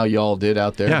know how y'all did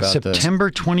out there Yeah, about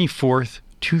September 24th,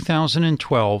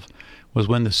 2012 was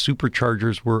when the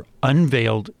superchargers were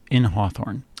unveiled in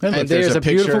Hawthorne. And, And look, there's a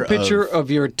beautiful picture of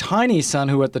of your tiny son,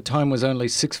 who at the time was only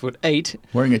 6'8"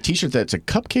 wearing a T-shirt that's a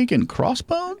cupcake and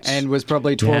crossbones. and was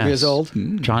probably 12 years Yes. old,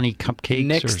 Johnny Cupcakes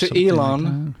next or to something Elon.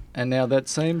 like that. And now that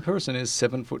same person is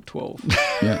 7'12".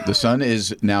 Yeah, the son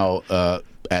is now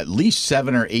at least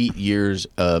 7 or 8 years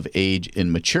of age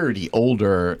in maturity,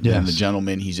 older than Yes. the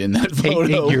gentleman he's in that Eight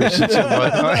photo. years since it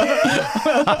was.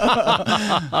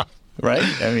 Right?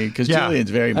 I mean, because Yeah. Julian's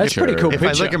very That's mature. pretty cool. If I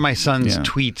Picture. look at my son's Yeah.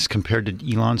 tweets compared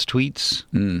to Elon's tweets,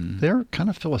 they're kind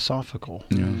of philosophical.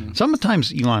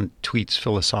 Sometimes Elon tweets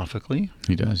philosophically.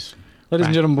 He does. Ladies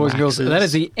and gentlemen, boys and girls, Waxes. that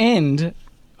is the end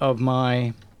of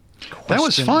my That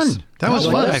was questions. fun. That was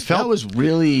fun. I That felt was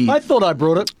really. I thought I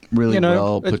brought it. Really you know,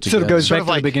 well put it sort of together. goes Sort back of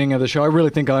to like- the beginning of the show. I really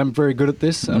think I'm very good at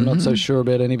this. I'm not so sure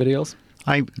about anybody else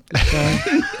I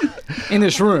in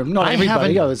this room. Not I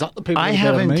everybody. haven't- There's other people. I who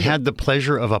are better than haven't me, had the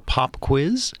pleasure of a pop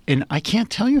quiz, and I can't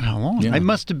tell you how long. Yeah. I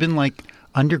must have been like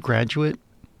undergraduate.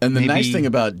 And the nice maybe- thing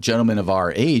about gentlemen of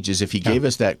our age is if he gave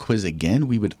us that quiz again,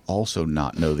 we would also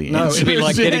not know the No, answers. it'd be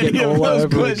like to getting it any of all those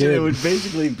over questions. again. It would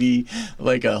basically be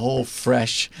like a whole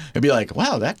fresh. It'd be like,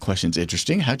 wow, that question's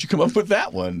interesting. How'd you come up with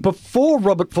that one? Before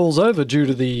Robert falls over due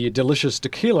to the delicious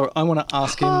tequila, I want to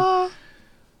ask him,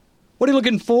 what are you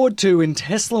looking forward to in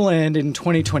Tesla Land in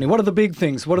 2020? What are the big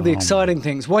things? What are the exciting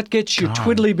things? What gets you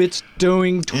twiddly bits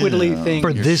doing twiddly things?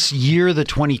 For this year, the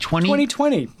 2020?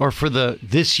 2020. Or for the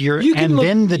this year You can and look-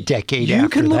 then the decade You after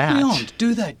can look that. beyond.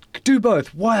 Do that. Do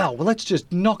both. Wow. Well, let's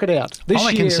just knock it out. This All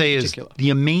I year can say in is particular. the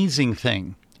amazing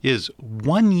thing is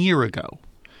 1 year ago,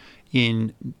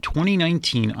 in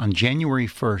 2019, on January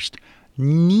 1st,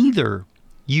 neither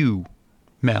you,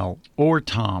 Mel, or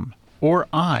Tom, or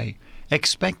I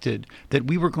expected that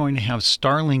we were going to have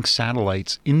Starlink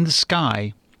satellites in the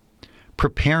sky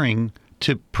preparing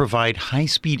to provide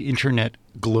high-speed internet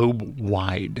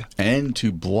globe-wide. And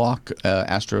to block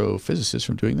astrophysicists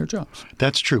from doing their jobs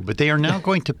That's true, but they are now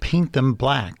going to paint them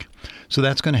black. So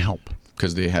that's going to help.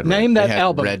 because they had Name red, that they had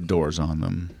album. red doors on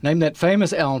them Name that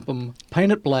famous album,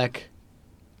 Paint It Black.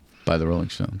 by the Rolling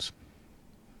Stones.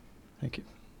 Thank you.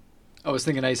 I was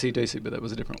thinking AC/DC, but that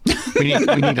was a different one. We need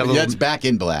a little That's Back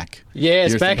in Black.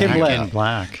 Yes, You're Back in thinking- back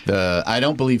Black. in black. I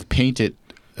don't believe Painted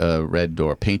Red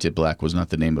Door, Painted Black was not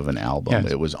the name of an album.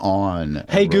 Yes. It was on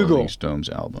a Hey, Google. Rolling Stones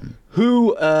album.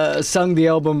 Who sung the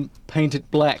album Paint It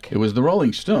Black? It was the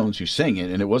Rolling Stones who sang it,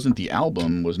 and it wasn't the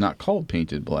album, was not called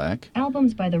Painted Black.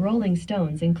 Albums by the Rolling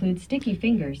Stones include Sticky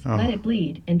Fingers, Let It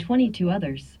Bleed, and 22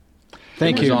 others.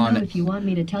 Thank Let you. me on- know if you want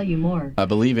me to tell you more. I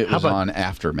believe it How was about- on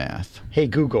Aftermath. Hey,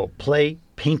 Google, play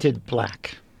Painted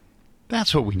Black.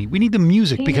 That's what we need. We need the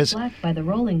music Paint because It Black by the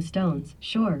Rolling Stones,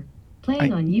 sure.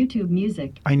 Playing on YouTube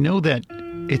Music. I know that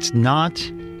it's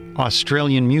not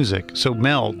Australian music, so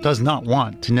Mel does not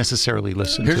want to necessarily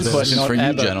listen Here's to a this. question for you,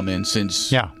 ABBA. gentlemen,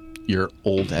 since Yeah. you're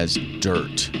old as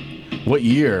dirt. What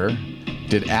year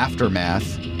did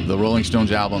Aftermath, the Rolling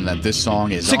Stones album that this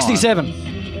song is 67.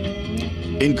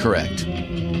 on? Incorrect.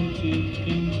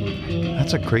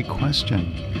 That's a great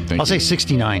question. Thank I'll say you.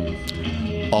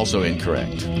 69. Also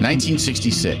incorrect.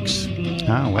 1966.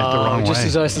 Ah, went the wrong just way.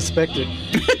 as I suspected.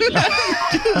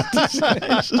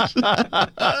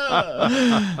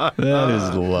 That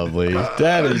is lovely.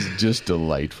 That is just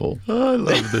delightful. I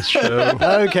love this show.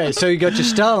 Okay, so you got your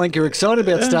Starlink. You're excited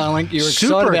about Starlink. You're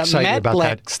Super excited about excited matte about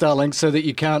black that. Starlink so that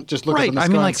you can't just look up in the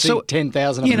sky and see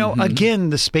 10,000 of you them. know,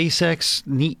 again, the SpaceX,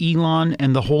 Elon,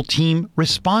 and the whole team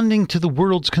responding to the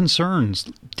world's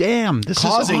concerns. Damn, this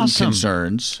Causing is awesome.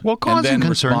 concerns. Well, causing and then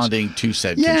concerns. responding to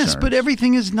said Yes, concerns. but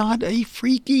everything is not a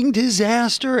freaking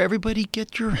disaster. Everybody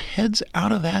get your heads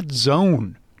out of that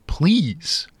zone,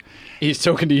 please. He's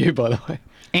talking to you, by the way.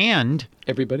 And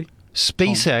Everybody.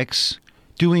 SpaceX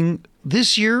doing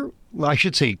this year, well, I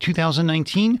should say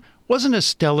 2019, wasn't a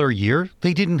stellar year.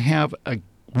 They didn't have a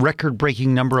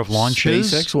record-breaking number of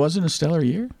launches. SpaceX wasn't a stellar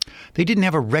year. They didn't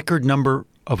have a record number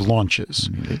of launches.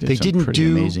 They did some pretty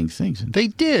amazing things. They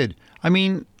did. I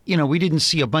mean, you know, we didn't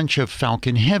see a bunch of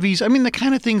Falcon Heavies. I mean, the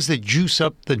kind of things that juice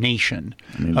up the nation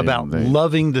about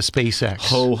loving the SpaceX.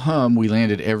 Ho hum, we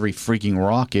landed every freaking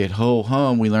rocket. Ho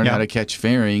hum, we learned Yeah. how to catch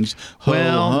fairings. Ho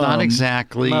Well, hum. not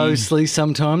exactly. Mostly,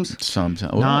 sometimes.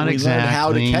 Sometimes. Not we learned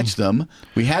how to exactly. catch them.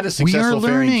 We had a We are successful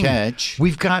fairing learning. catch.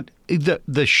 We've got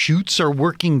the shoots are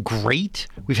working great.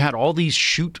 We've had all these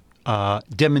shoot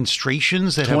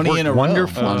demonstrations that have 20 worked in a row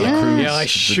wonderful. on the Yes. cruise. Yeah, I The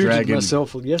shooted Dragon.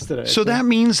 myself yesterday. So that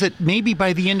means that maybe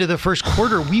by the end of the first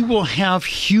quarter, we will have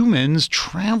humans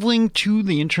traveling to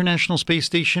the International Space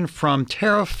Station from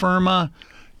terra firma,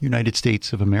 United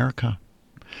States of America,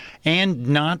 and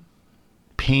not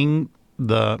ping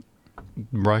the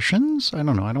Russians. I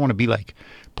don't know. I don't want to be like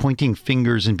pointing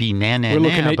fingers and be na na We're na.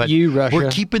 looking at but you, Russia.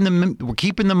 We're keeping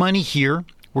the money here.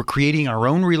 We're creating our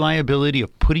own reliability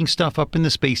of putting stuff up in the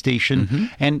space station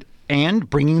and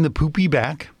bringing the poopy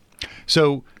back.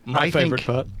 So My favorite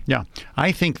part. Yeah,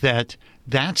 I think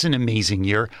that's an amazing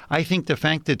year. I think the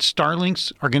fact that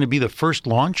Starlinks are going to be the first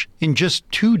launch in just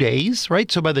 2 days, right?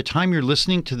 So by the time you're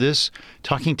listening to this,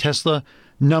 Talking Tesla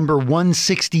number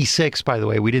 166, by the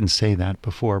way, we didn't say that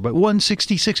before, but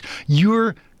 166,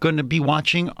 you're going to be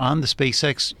watching on the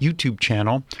SpaceX YouTube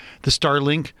channel the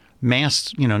Starlink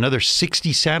mass, another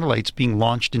 60 satellites being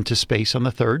launched into space on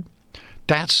the 3rd.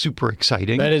 That's super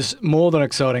exciting. That is more than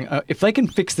exciting. If they can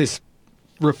fix this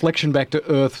reflection back to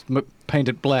Earth, paint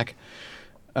it black,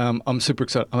 I'm super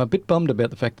excited. I'm a bit bummed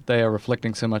about the fact that they are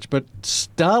reflecting so much. But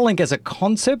Starlink as a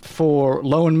concept for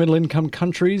low and middle income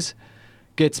countries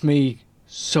gets me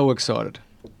so excited.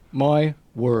 My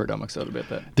word, I'm excited about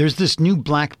that. There's this new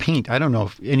black paint. I don't know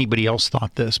if anybody else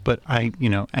thought this, but I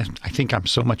think I'm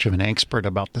so much of an expert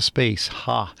about the space,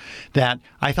 that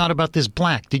I thought about this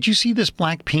black. Did you see this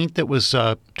black paint that was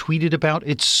tweeted about?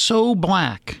 It's so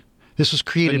black. This was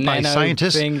created by nano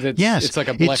scientists. thing that's- Yes, it's like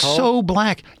a black it's hole? so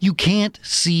black you can't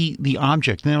see the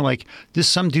object. And they're like,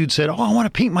 some dude said, "Oh, I want to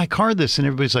paint my car this," and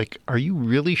everybody's like, "Are you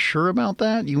really sure about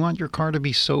that? You want your car to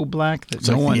be so black that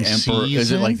no one sees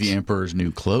Is it like the Emperor's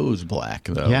New Clothes black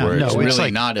though? Yeah, where no, it's it's really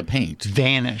like- not a paint.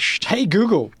 vanished?" Hey,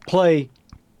 Google, play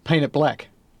Paint It Black.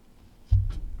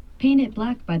 Paint It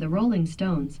Black by the Rolling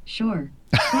Stones. Sure.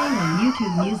 Playing on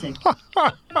YouTube Music.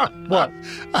 What?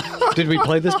 Did we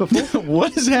play this before?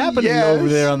 What is happening Yes. over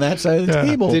there on that side of the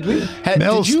table? Did we?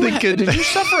 Mel's thinking- Did you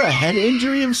suffer a head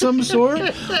injury of some sort?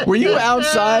 Were you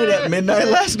outside at midnight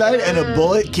last night and a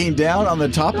bullet came down on the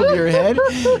top of your head?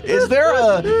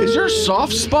 Is your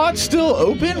soft spot still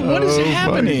open? What is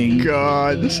happening?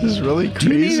 God, this is really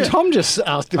Tom just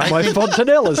asked if my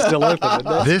fontanelle is still open.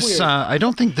 That's This, weird. I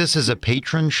don't think this is a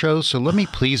patron show, so let me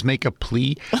please make a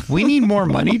plea. We need more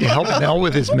money to help Mel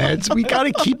with his meds. We got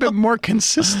to keep it more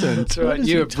consistent. That's right. is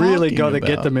You he have really talking got to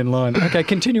get about? them in line. Okay,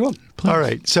 continue on. All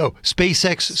right, so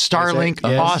SpaceX, Starlink,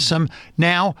 yes. awesome.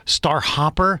 Now,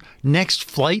 Starhopper, next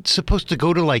flight, supposed to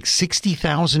go to like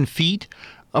 60,000 feet.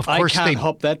 Of I course, can't they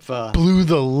hop that far. blew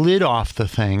the lid off the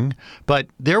thing, but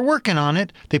they're working on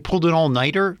it. They pulled an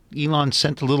all-nighter. Elon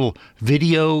sent a little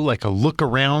video, like a look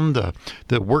around the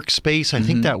workspace. I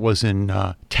think that was in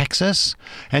Texas.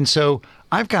 And so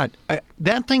I've got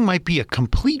that thing might be a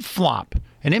complete flop,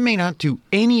 and it may not do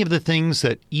any of the things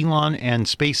that Elon and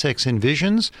SpaceX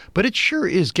envisions, but it sure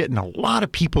is getting a lot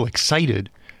of people excited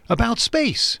about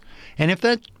space. And if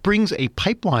that brings a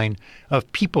pipeline of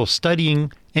people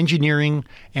studying engineering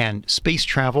and space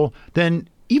travel, then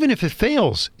even if it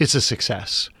fails, it's a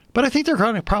success. But I think they're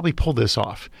going to probably pull this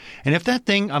off. And if that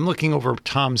thing, I'm looking over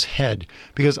Tom's head,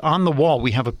 because on the wall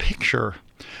we have a picture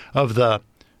of the,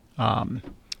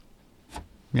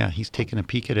 he's taking a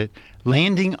peek at it,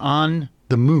 landing on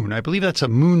the moon. I believe that's a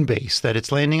moon base that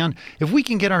it's landing on. If we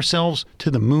can get ourselves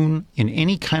to the moon in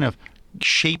any kind of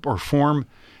shape or form,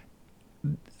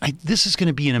 this is going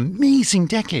to be an amazing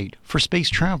decade for space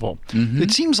travel. Mm-hmm. It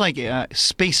seems like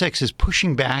SpaceX is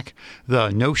pushing back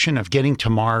the notion of getting to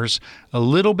Mars a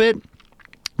little bit.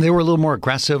 They were a little more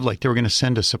aggressive, like they were going to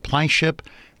send a supply ship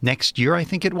next year, I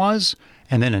think it was,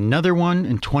 and then another one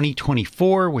in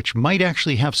 2024, which might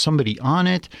actually have somebody on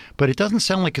it, but it doesn't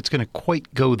sound like it's going to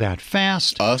quite go that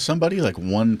fast. Somebody, like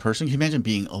one person? Can you imagine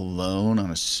being alone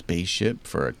on a spaceship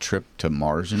for a trip to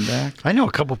Mars and back? I know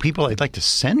a couple people I'd like to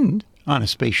send on a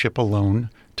spaceship alone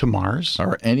to Mars.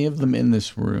 Are any of them in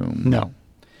this room? No.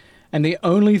 And the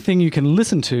only thing you can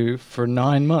listen to for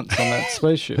 9 months on that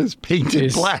spaceship is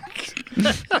Painted Black.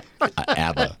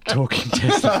 ABBA. Talking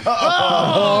Tesla.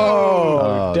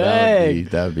 Oh, dang.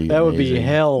 That would be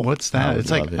hell. What's that?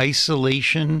 It's like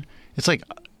isolation. It's like,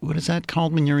 what is that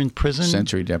called when you're in prison?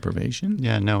 Sensory deprivation?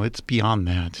 Yeah, no, it's beyond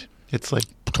that. It's like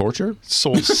torture?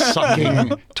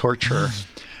 Soul-sucking torture.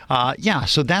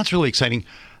 So that's really exciting.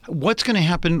 What's going to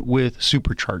happen with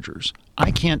superchargers?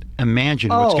 I can't imagine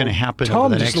what's going to happen over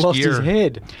the next year. Tom just lost his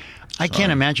head. I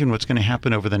can't imagine what's going to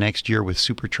happen over the next year with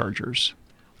superchargers.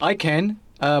 I can.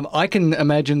 I can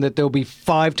imagine that there'll be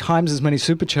 5 times as many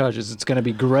superchargers. It's going to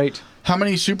be great. How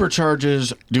many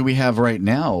superchargers do we have right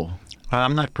now?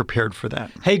 I'm not prepared for that.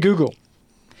 Hey, Google,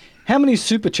 how many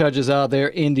superchargers are there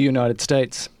in the United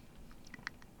States?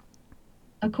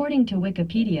 According to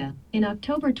Wikipedia, in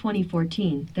October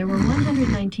 2014, there were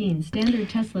 119 standard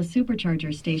Tesla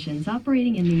supercharger stations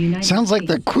operating in the United States. Sounds like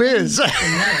the quiz.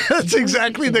 That's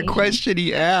exactly the question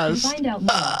he asked. To find out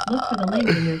more, look for the link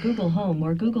in your Google Home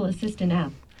or Google Assistant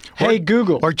app. Hey,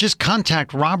 Google. Or just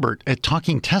contact Robert at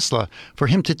Talking Tesla for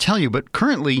him to tell you. But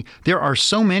currently, there are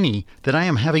so many that I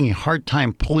am having a hard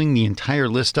time pulling the entire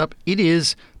list up. It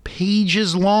is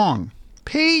pages long.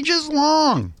 Pages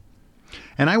long.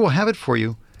 And I will have it for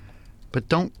you, but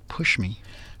don't push me.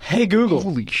 Hey, Google.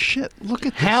 Holy shit, look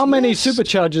at this. How many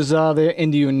superchargers are there in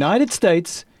the United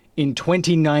States in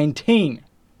 2019?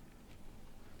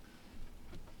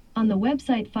 On the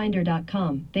website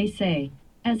finder.com, they say,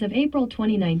 as of April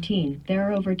 2019, there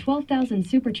are over 12,000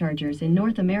 superchargers in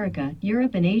North America,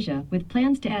 Europe, and Asia, with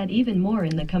plans to add even more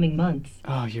in the coming months.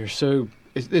 Oh, you're so...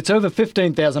 It's over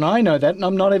 15,000. I know that, and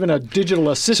I'm not even a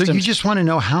digital assistant. So you just want to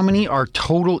know how many are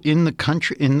total in the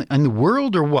country, in the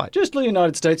world, or what? Just the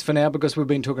United States for now, because we've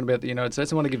been talking about the United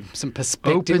States. I want to give some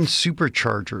perspective. Open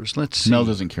superchargers. Let's see. Mel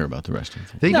doesn't care about the rest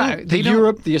of them. They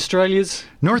Europe, the Australias.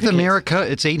 North America,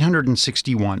 it's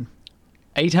 861.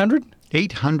 800?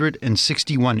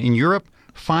 861. In Europe,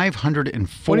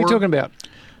 504. What are you talking about?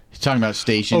 He's talking about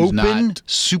stations, open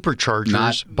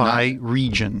superchargers by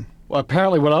region. Well,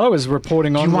 apparently what I was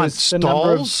reporting on was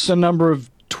the number of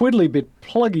twiddly bit,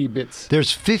 pluggy bits.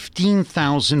 There's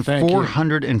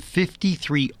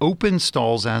 15,453 open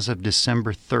stalls as of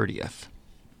December 30th.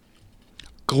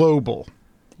 Global.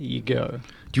 There you go.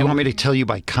 Do you want me to tell you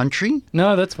by country?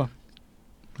 No, that's fine.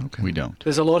 Okay. We don't.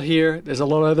 There's a lot here. There's a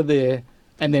lot over there.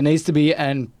 And there needs to be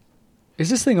an... Is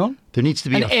this thing on? There needs to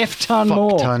be an F-ton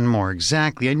more. Ton more,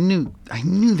 exactly. I knew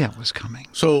that was coming.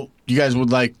 So you guys would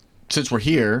like, since we're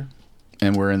here...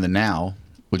 and we're in the now,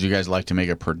 would you guys like to make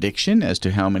a prediction as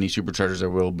to how many superchargers there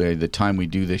will be the time we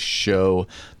do this show,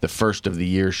 the first of the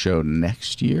year show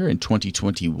next year in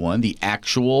 2021, the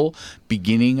actual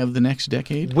beginning of the next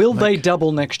decade? Will they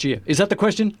double next year? Is that the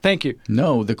question? Thank you.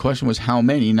 No, the question was how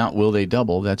many, not will they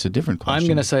double. That's a different question. I'm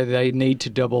going to say they need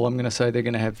to double. I'm going to say they're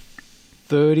going to have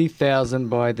 30,000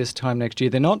 by this time next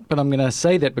year. They're not, but I'm going to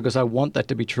say that because I want that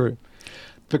to be true.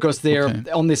 Because they're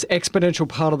on this exponential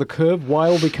part of the curve. Why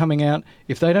will be coming out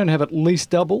if they don't have at least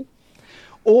double?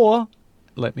 Or,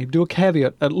 let me do a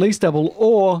caveat, at least double,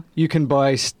 or you can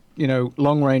buy,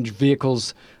 long-range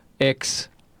vehicles X,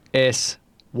 S,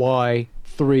 Y,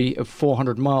 3 of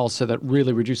 400 miles, so that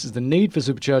really reduces the need for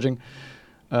supercharging.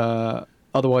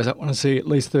 Otherwise, I want to see at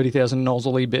least 30,000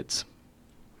 nozzle E-bits.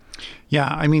 Yeah,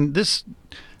 I mean,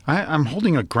 I'm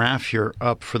holding a graph here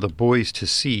up for the boys to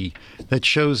see that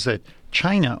shows that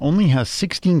China only has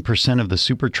 16% of the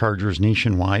superchargers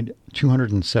nationwide,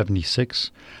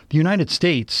 276. The United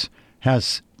States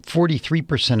has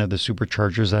 43% of the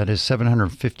superchargers, that is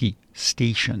 750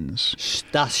 stations.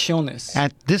 Staciones.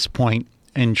 At this point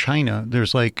in China,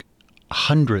 there's like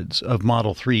hundreds of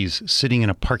Model 3s sitting in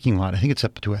a parking lot. I think it's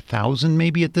up to 1,000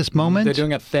 maybe at this moment. They're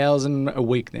doing 1,000 a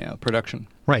week now, production.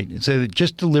 Right. So they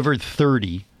just delivered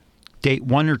 30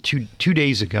 one or two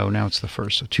days ago. Now it's the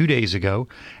first. So 2 days ago.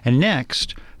 And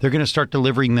next, they're going to start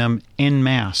delivering them en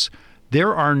masse.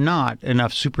 There are not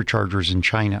enough superchargers in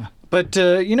China. But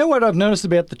you know what I've noticed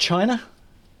about the China?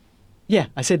 Yeah,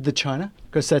 I said the China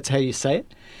because that's how you say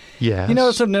it. Yes. You know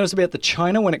what I've noticed about the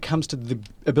China when it comes to the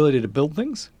ability to build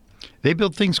things? They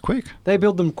build things quick. They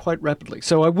build them quite rapidly.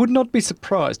 So I would not be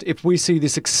surprised if we see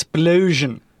this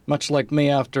explosion, much like me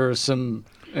after some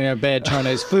bad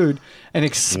Chinese food, an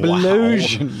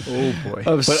explosion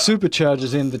of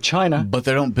superchargers in the China. But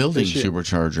they don't building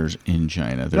superchargers in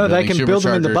China. No, they can build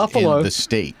them in the Buffalo. In the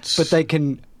States. But they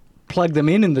can plug them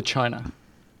in the China.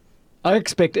 I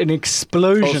expect an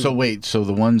explosion. Oh, so wait. So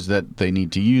the ones that they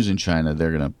need to use in China,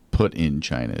 they're going to put in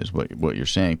China is what you're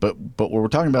saying. But we're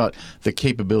talking about the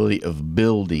capability of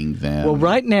building them. Well,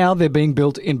 right now they're being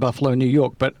built in Buffalo, New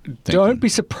York. But don't be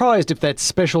surprised if that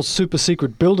special super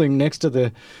secret building next to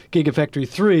the Gigafactory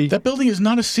 3... That building is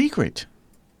not a secret.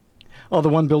 Oh, the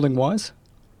one building Wise?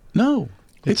 No.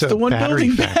 It's the one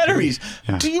building batteries.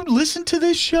 Yeah. Do you listen to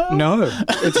this show? No.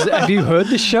 Have you heard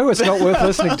this show? It's not worth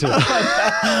listening to.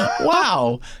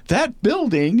 Wow. That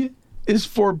building is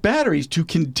for batteries to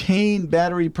contain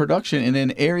battery production in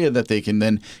an area that they can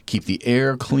then keep the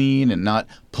air clean and not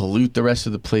pollute the rest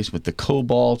of the place with the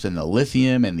cobalt and the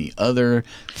lithium and the other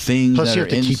things Plus that you are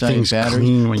have to keep inside things batteries.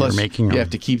 clean when you're making them. You have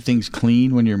to keep things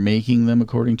clean when you're making them,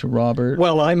 according to Robert.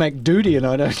 Well, I make duty and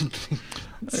I don't...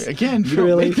 Again, you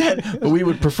don't make that. But we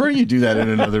would prefer you do that in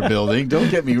another building.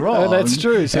 Don't get me wrong. Oh, that's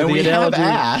true. So and we have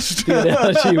asked. The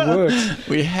analogy works.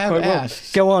 We have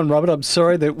asked. Go on, Robert. I'm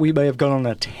sorry that we may have gone on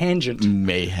a tangent.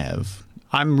 May have.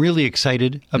 I'm really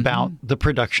excited about the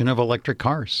production of electric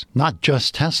cars. Not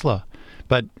just Tesla,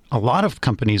 but a lot of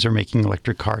companies are making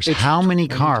electric cars. How many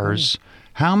cars?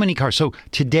 So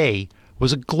today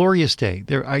was a glorious day.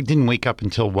 I didn't wake up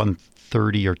until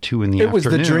 1:30 or 2 in the afternoon. It was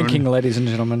the drinking, ladies and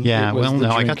gentlemen. Yeah, well, no,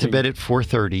 I got to bed at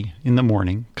 4:30 in the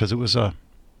morning because it was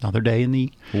another day in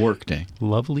the work day.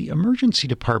 Lovely emergency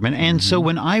department. And so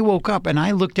when I woke up and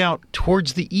I looked out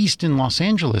towards the east in Los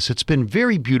Angeles, it's been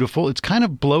very beautiful. It's kind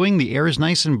of blowing. The air is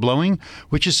nice and blowing,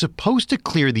 which is supposed to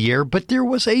clear the air, but there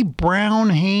was a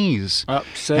brown haze.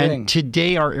 Upsetting. And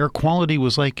today our air quality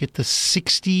was like at the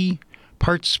 60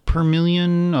 parts per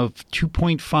million of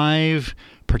 2.5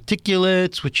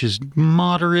 particulates, which is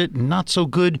moderate, not so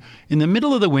good in the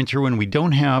middle of the winter when we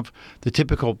don't have the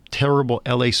typical terrible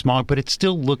LA smog, but it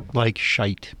still looked like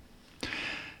shite.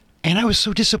 And I was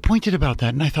so disappointed about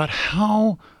that. And I thought,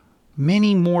 how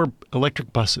many more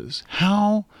electric buses,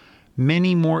 how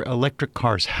many more electric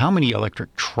cars, how many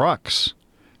electric trucks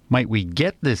might we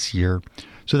get this year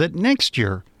so that next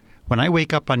year, when I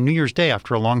wake up on New Year's Day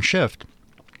after a long shift,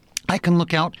 I can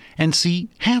look out and see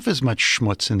half as much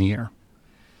schmutz in the air.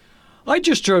 I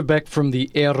just drove back from the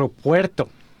aeropuerto.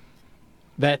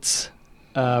 That's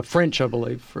French, I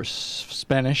believe, for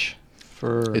Spanish.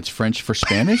 It's French for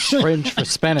Spanish? French for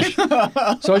Spanish.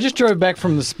 So I just drove back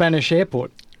from the Spanish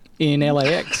airport in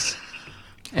LAX.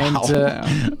 And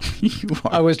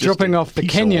I was dropping off the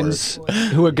Kenyans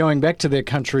who are going back to their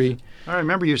country. I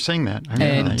remember you saying that.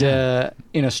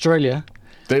 In Australia.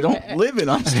 They don't live in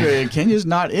Australia. Kenya's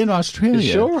not in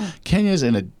Australia. Sure. Kenya's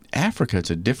in Africa.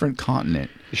 It's a different continent.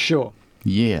 Sure.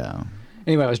 Yeah.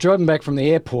 Anyway, I was driving back from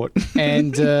the airport,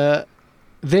 and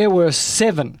there were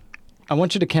 7. I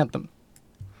want you to count them.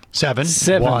 7. 1,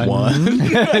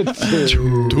 2, 3,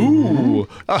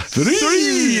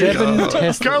 7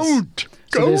 Teslas. Count.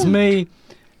 So there's me,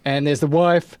 and there's the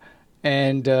wife,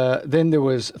 and then there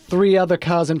was 3 other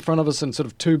cars in front of us and sort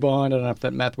of 2 behind. I don't know if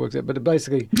that math works out, but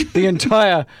basically the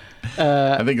entire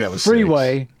I think that was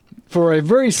freeway 6. For a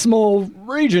very small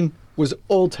region was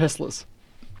all Teslas.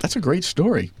 That's a great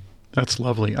story. That's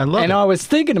lovely. I love it. And I was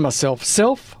thinking to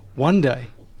myself, one day,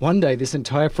 this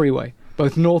entire freeway,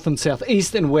 both north and south,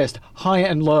 east and west, high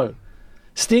and low,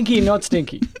 stinky and not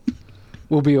stinky,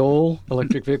 will be all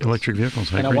electric vehicles. Electric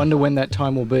vehicles, I wonder when that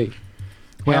time will be.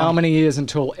 Well, how many years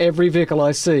until every vehicle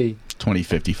I see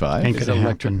 2055 ain't is gonna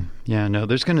electric? Happen. Yeah, no,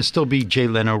 there's going to still be Jay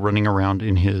Leno running around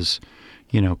in his,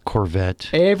 Corvette.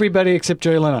 Everybody except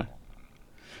Jay Leno.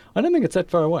 I don't think it's that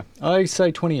far away. I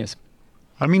say 20 years.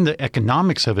 I mean, the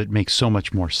economics of it makes so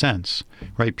much more sense,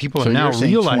 right? People so are now you're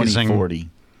saying realizing 2040.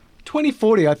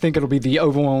 2040, I think it'll be the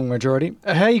overwhelming majority.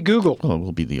 Hey, Google. Well, it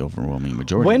will be the overwhelming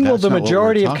majority. When will That's the not what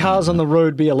majority we're of cars talking on the about.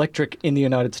 road be electric in the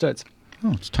United States?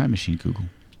 Oh, it's Time Machine Google.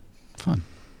 Fun.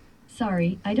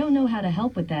 Sorry, I don't know how to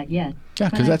help with that yet. Yeah,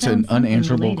 but because I that's an found something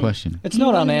unanswerable related. question. It's Do you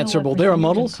not wanna know what unanswerable. There are percentage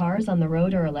of models. cars on the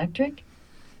road are electric?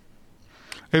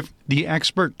 If the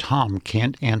expert Tom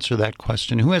can't answer that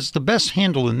question, who has the best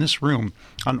handle in this room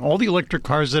on all the electric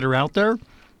cars that are out there,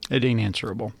 it ain't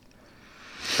answerable.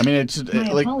 I mean, it's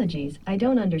My like apologies, I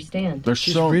don't understand. there's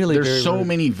She's so really very there's so rude.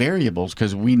 many variables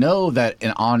because we know that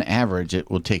on average it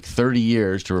will take 30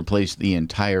 years to replace the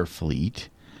entire fleet.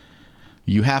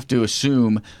 You have to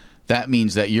assume that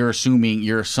means that you're assuming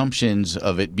your assumptions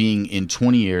of it being in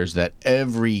 20 years that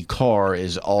every car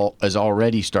is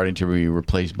already starting to be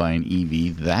replaced by an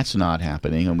EV. That's not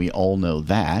happening, and we all know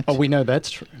that. Oh, we know that's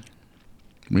true.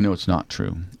 We know it's not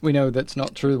true. We know that's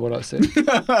not true, what I said.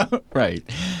 Right.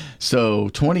 So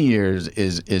 20 years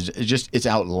is just it's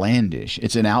outlandish.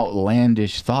 It's an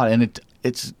outlandish thought, and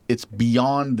it's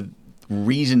beyond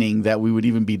reasoning that we would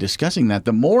even be discussing that.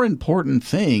 The more important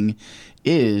thing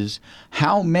is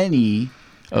how many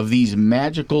of these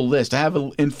magical lists. I have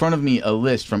in front of me a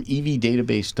list from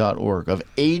evdatabase.org of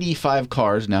 85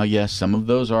 cars. Now, yes, some of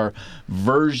those are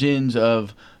versions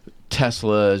of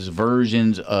Tesla's,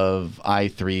 versions of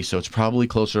i3, so it's probably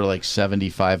closer to like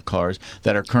 75 cars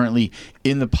that are currently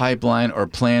in the pipeline or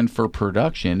planned for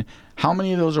production. How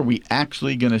many of those are we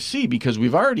actually going to see? Because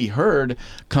we've already heard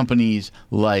companies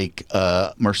like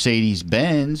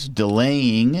Mercedes-Benz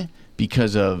delaying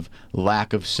because of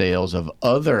lack of sales of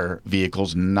other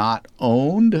vehicles not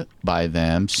owned by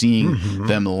them, seeing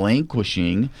them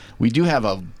languishing. We do have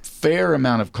a fair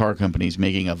amount of car companies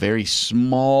making a very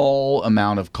small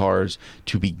amount of cars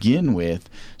to begin with.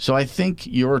 So I think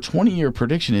your 20-year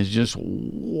prediction is just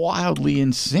wildly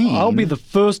insane. I'll be the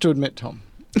first to admit, Tom.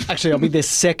 Actually, I'll be the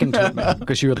second to admit,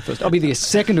 because you were the first. I'll be the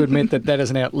second to admit that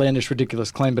is an outlandish,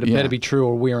 ridiculous claim, but it better be true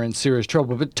or we're in serious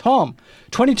trouble. But Tom,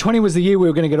 2020 was the year we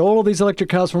were going to get all of these electric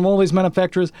cars from all these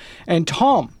manufacturers. And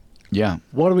Tom,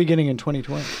 what are we getting in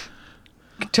 2020?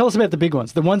 Tell us about the big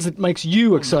ones, the ones that makes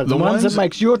you excited, the ones that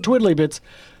makes your twiddly bits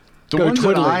the go ones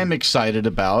twiddly. that I'm excited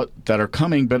about that are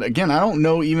coming, but again, I don't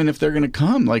know even if they're going to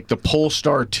come. Like the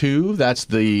Polestar 2, that's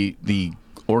the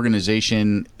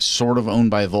organization sort of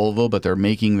owned by Volvo, but they're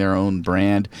making their own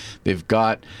brand. They've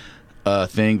got a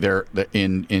thing they're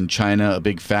in China, a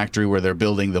big factory where they're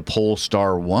building the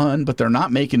Polestar 1, but they're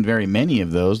not making very many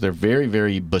of those. They're very,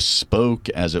 very bespoke,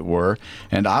 as it were.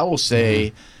 And I will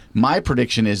say my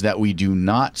prediction is that we do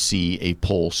not see a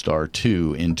Polestar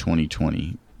 2 in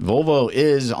 2020. Volvo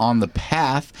is on the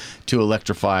path to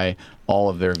electrify all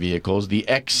of their vehicles. The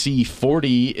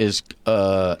XC40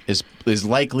 is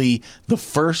likely the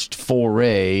first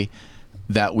foray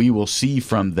that we will see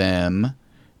from them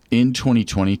in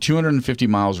 2020. 250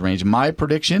 miles range. My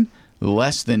prediction,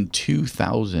 less than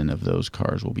 2,000 of those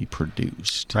cars will be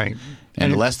produced. Right.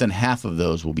 And less than half of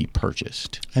those will be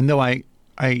purchased. And though I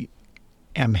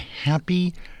am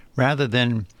happy rather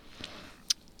than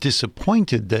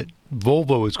disappointed that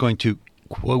Volvo is going to,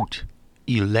 quote,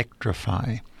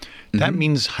 electrify. That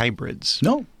means hybrids.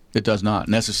 No, it does not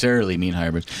necessarily mean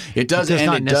hybrids. It does, It does and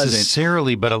not it doesn't.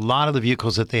 necessarily, but a lot of the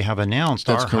vehicles that they have announced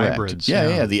That's are correct. hybrids.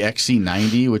 Yeah. The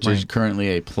XC90, which is Right. currently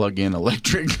a plug-in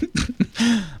electric.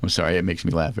 I'm sorry, it makes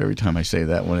me laugh every time I say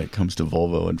that when it comes to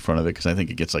Volvo in front of it, because I think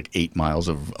it gets like 8 miles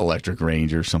of electric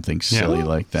range or something silly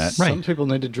like that. Right. Some people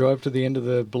need to drive to the end of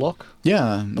the block.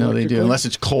 Yeah, no, they do. Electrically? Unless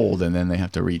it's cold, and then they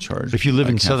have to recharge. If you live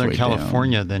in like Southern halfway down.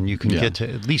 California, then you can Yeah. get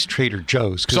to at least Trader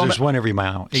Joe's, because So there's one every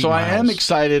mile. 8 So I am miles.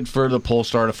 excited for the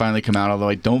Polestar to finally come out, although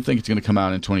I don't think it's going to come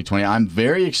out in 2020. I'm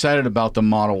very excited about the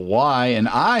Model Y, and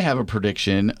I have a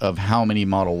prediction of how many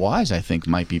Model Ys I think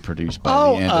might be produced by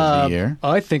the end of the year.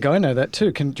 I think I know that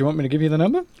too. Do you want me to give you the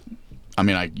number? I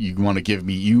mean, you want to give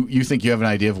me you think you have an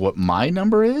idea of what my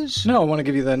number is? No, I want to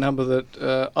give you the number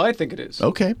that I think it is.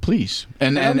 Okay, please.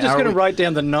 And I'm just are going to we- write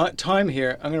down the time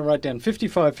here. I'm going to write down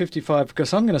 55,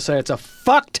 because I'm going to say it's a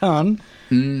fuck ton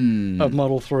of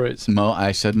Model 3s.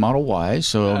 I said Model Y,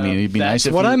 so I mean, it'd be That's nice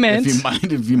if what I meant.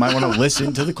 if you might want to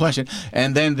listen to the question.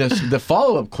 And then the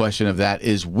follow-up question of that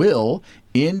is, will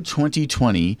in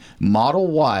 2020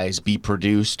 Model Ys be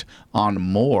produced on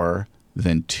more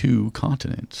than 2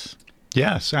 continents?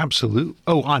 Yes, absolutely.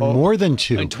 Oh, on more than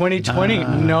 2. In 2020?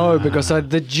 No, because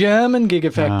the German I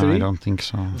Gigafactory don't think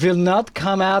so. will not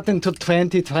come out until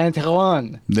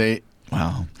 2021.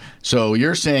 Wow. So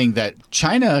you're saying that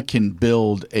China can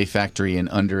build a factory in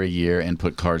under a year and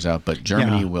put cars out, but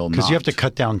Germany will not. Because you have to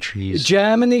cut down trees.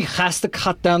 Germany has to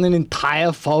cut down an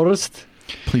entire forest.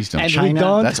 Please don't. And China, we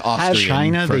don't That's have Austrian.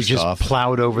 China, they first just off.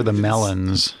 plowed over the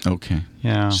melons. Okay.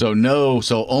 Yeah. So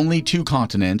only 2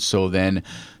 continents. So then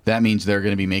that means they're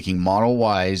going to be making Model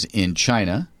Ys in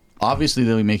China obviously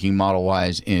they'll be making Model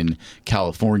Ys in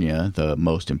California, the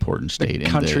most important state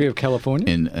Country of California?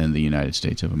 in the United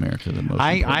States of America. The most important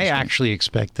I state. actually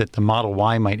expect that the Model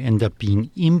Y might end up being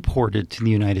imported to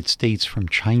the United States from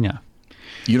China.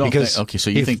 You don't because think? Okay, so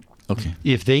you if- think? Okay.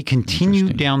 If they continue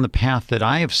Interesting. down the path that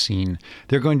I have seen,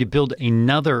 they're going to build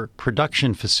another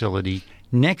production facility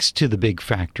next to the big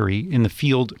factory in the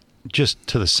field just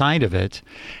to the side of it,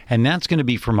 and that's going to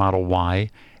be for Model Y.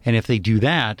 And if they do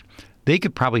that, they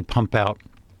could probably pump out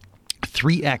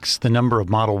 3x the number of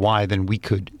Model Y than we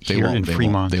could here in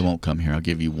Fremont. They won't come here. I'll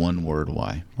give you one word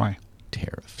why. Why?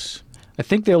 Tariffs. I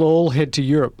think they'll all head to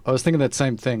Europe. I was thinking that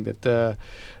same thing, that the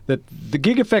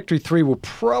Gigafactory 3 will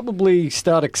probably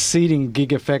start exceeding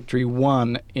Gigafactory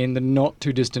 1 in the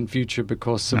not-too-distant future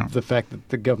because of the fact that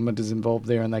the government is involved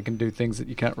there and they can do things that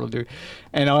you can't really do.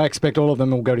 And I expect all of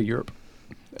them will go to Europe.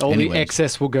 All the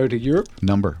excess will go to Europe.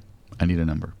 Number. I need a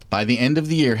number. By the end of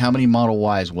the year, how many Model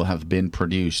Ys will have been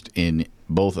produced in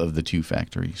both of the two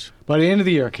factories? By the end of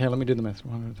the year, okay, let me do the math.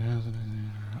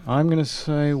 100,000. I'm going to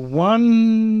say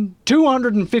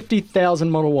 250,000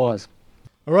 Model Ys.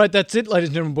 All right, that's it, ladies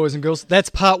and gentlemen, boys and girls. That's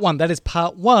part one. That is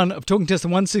part one of Talking Tesla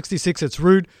 166. It's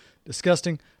rude,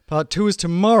 disgusting. Part two is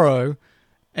tomorrow,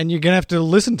 and you're going to have to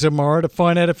listen tomorrow to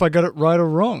find out if I got it right or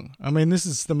wrong. I mean, this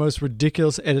is the most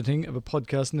ridiculous editing of a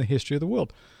podcast in the history of the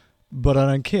world. But I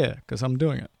don't care because I'm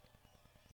doing it.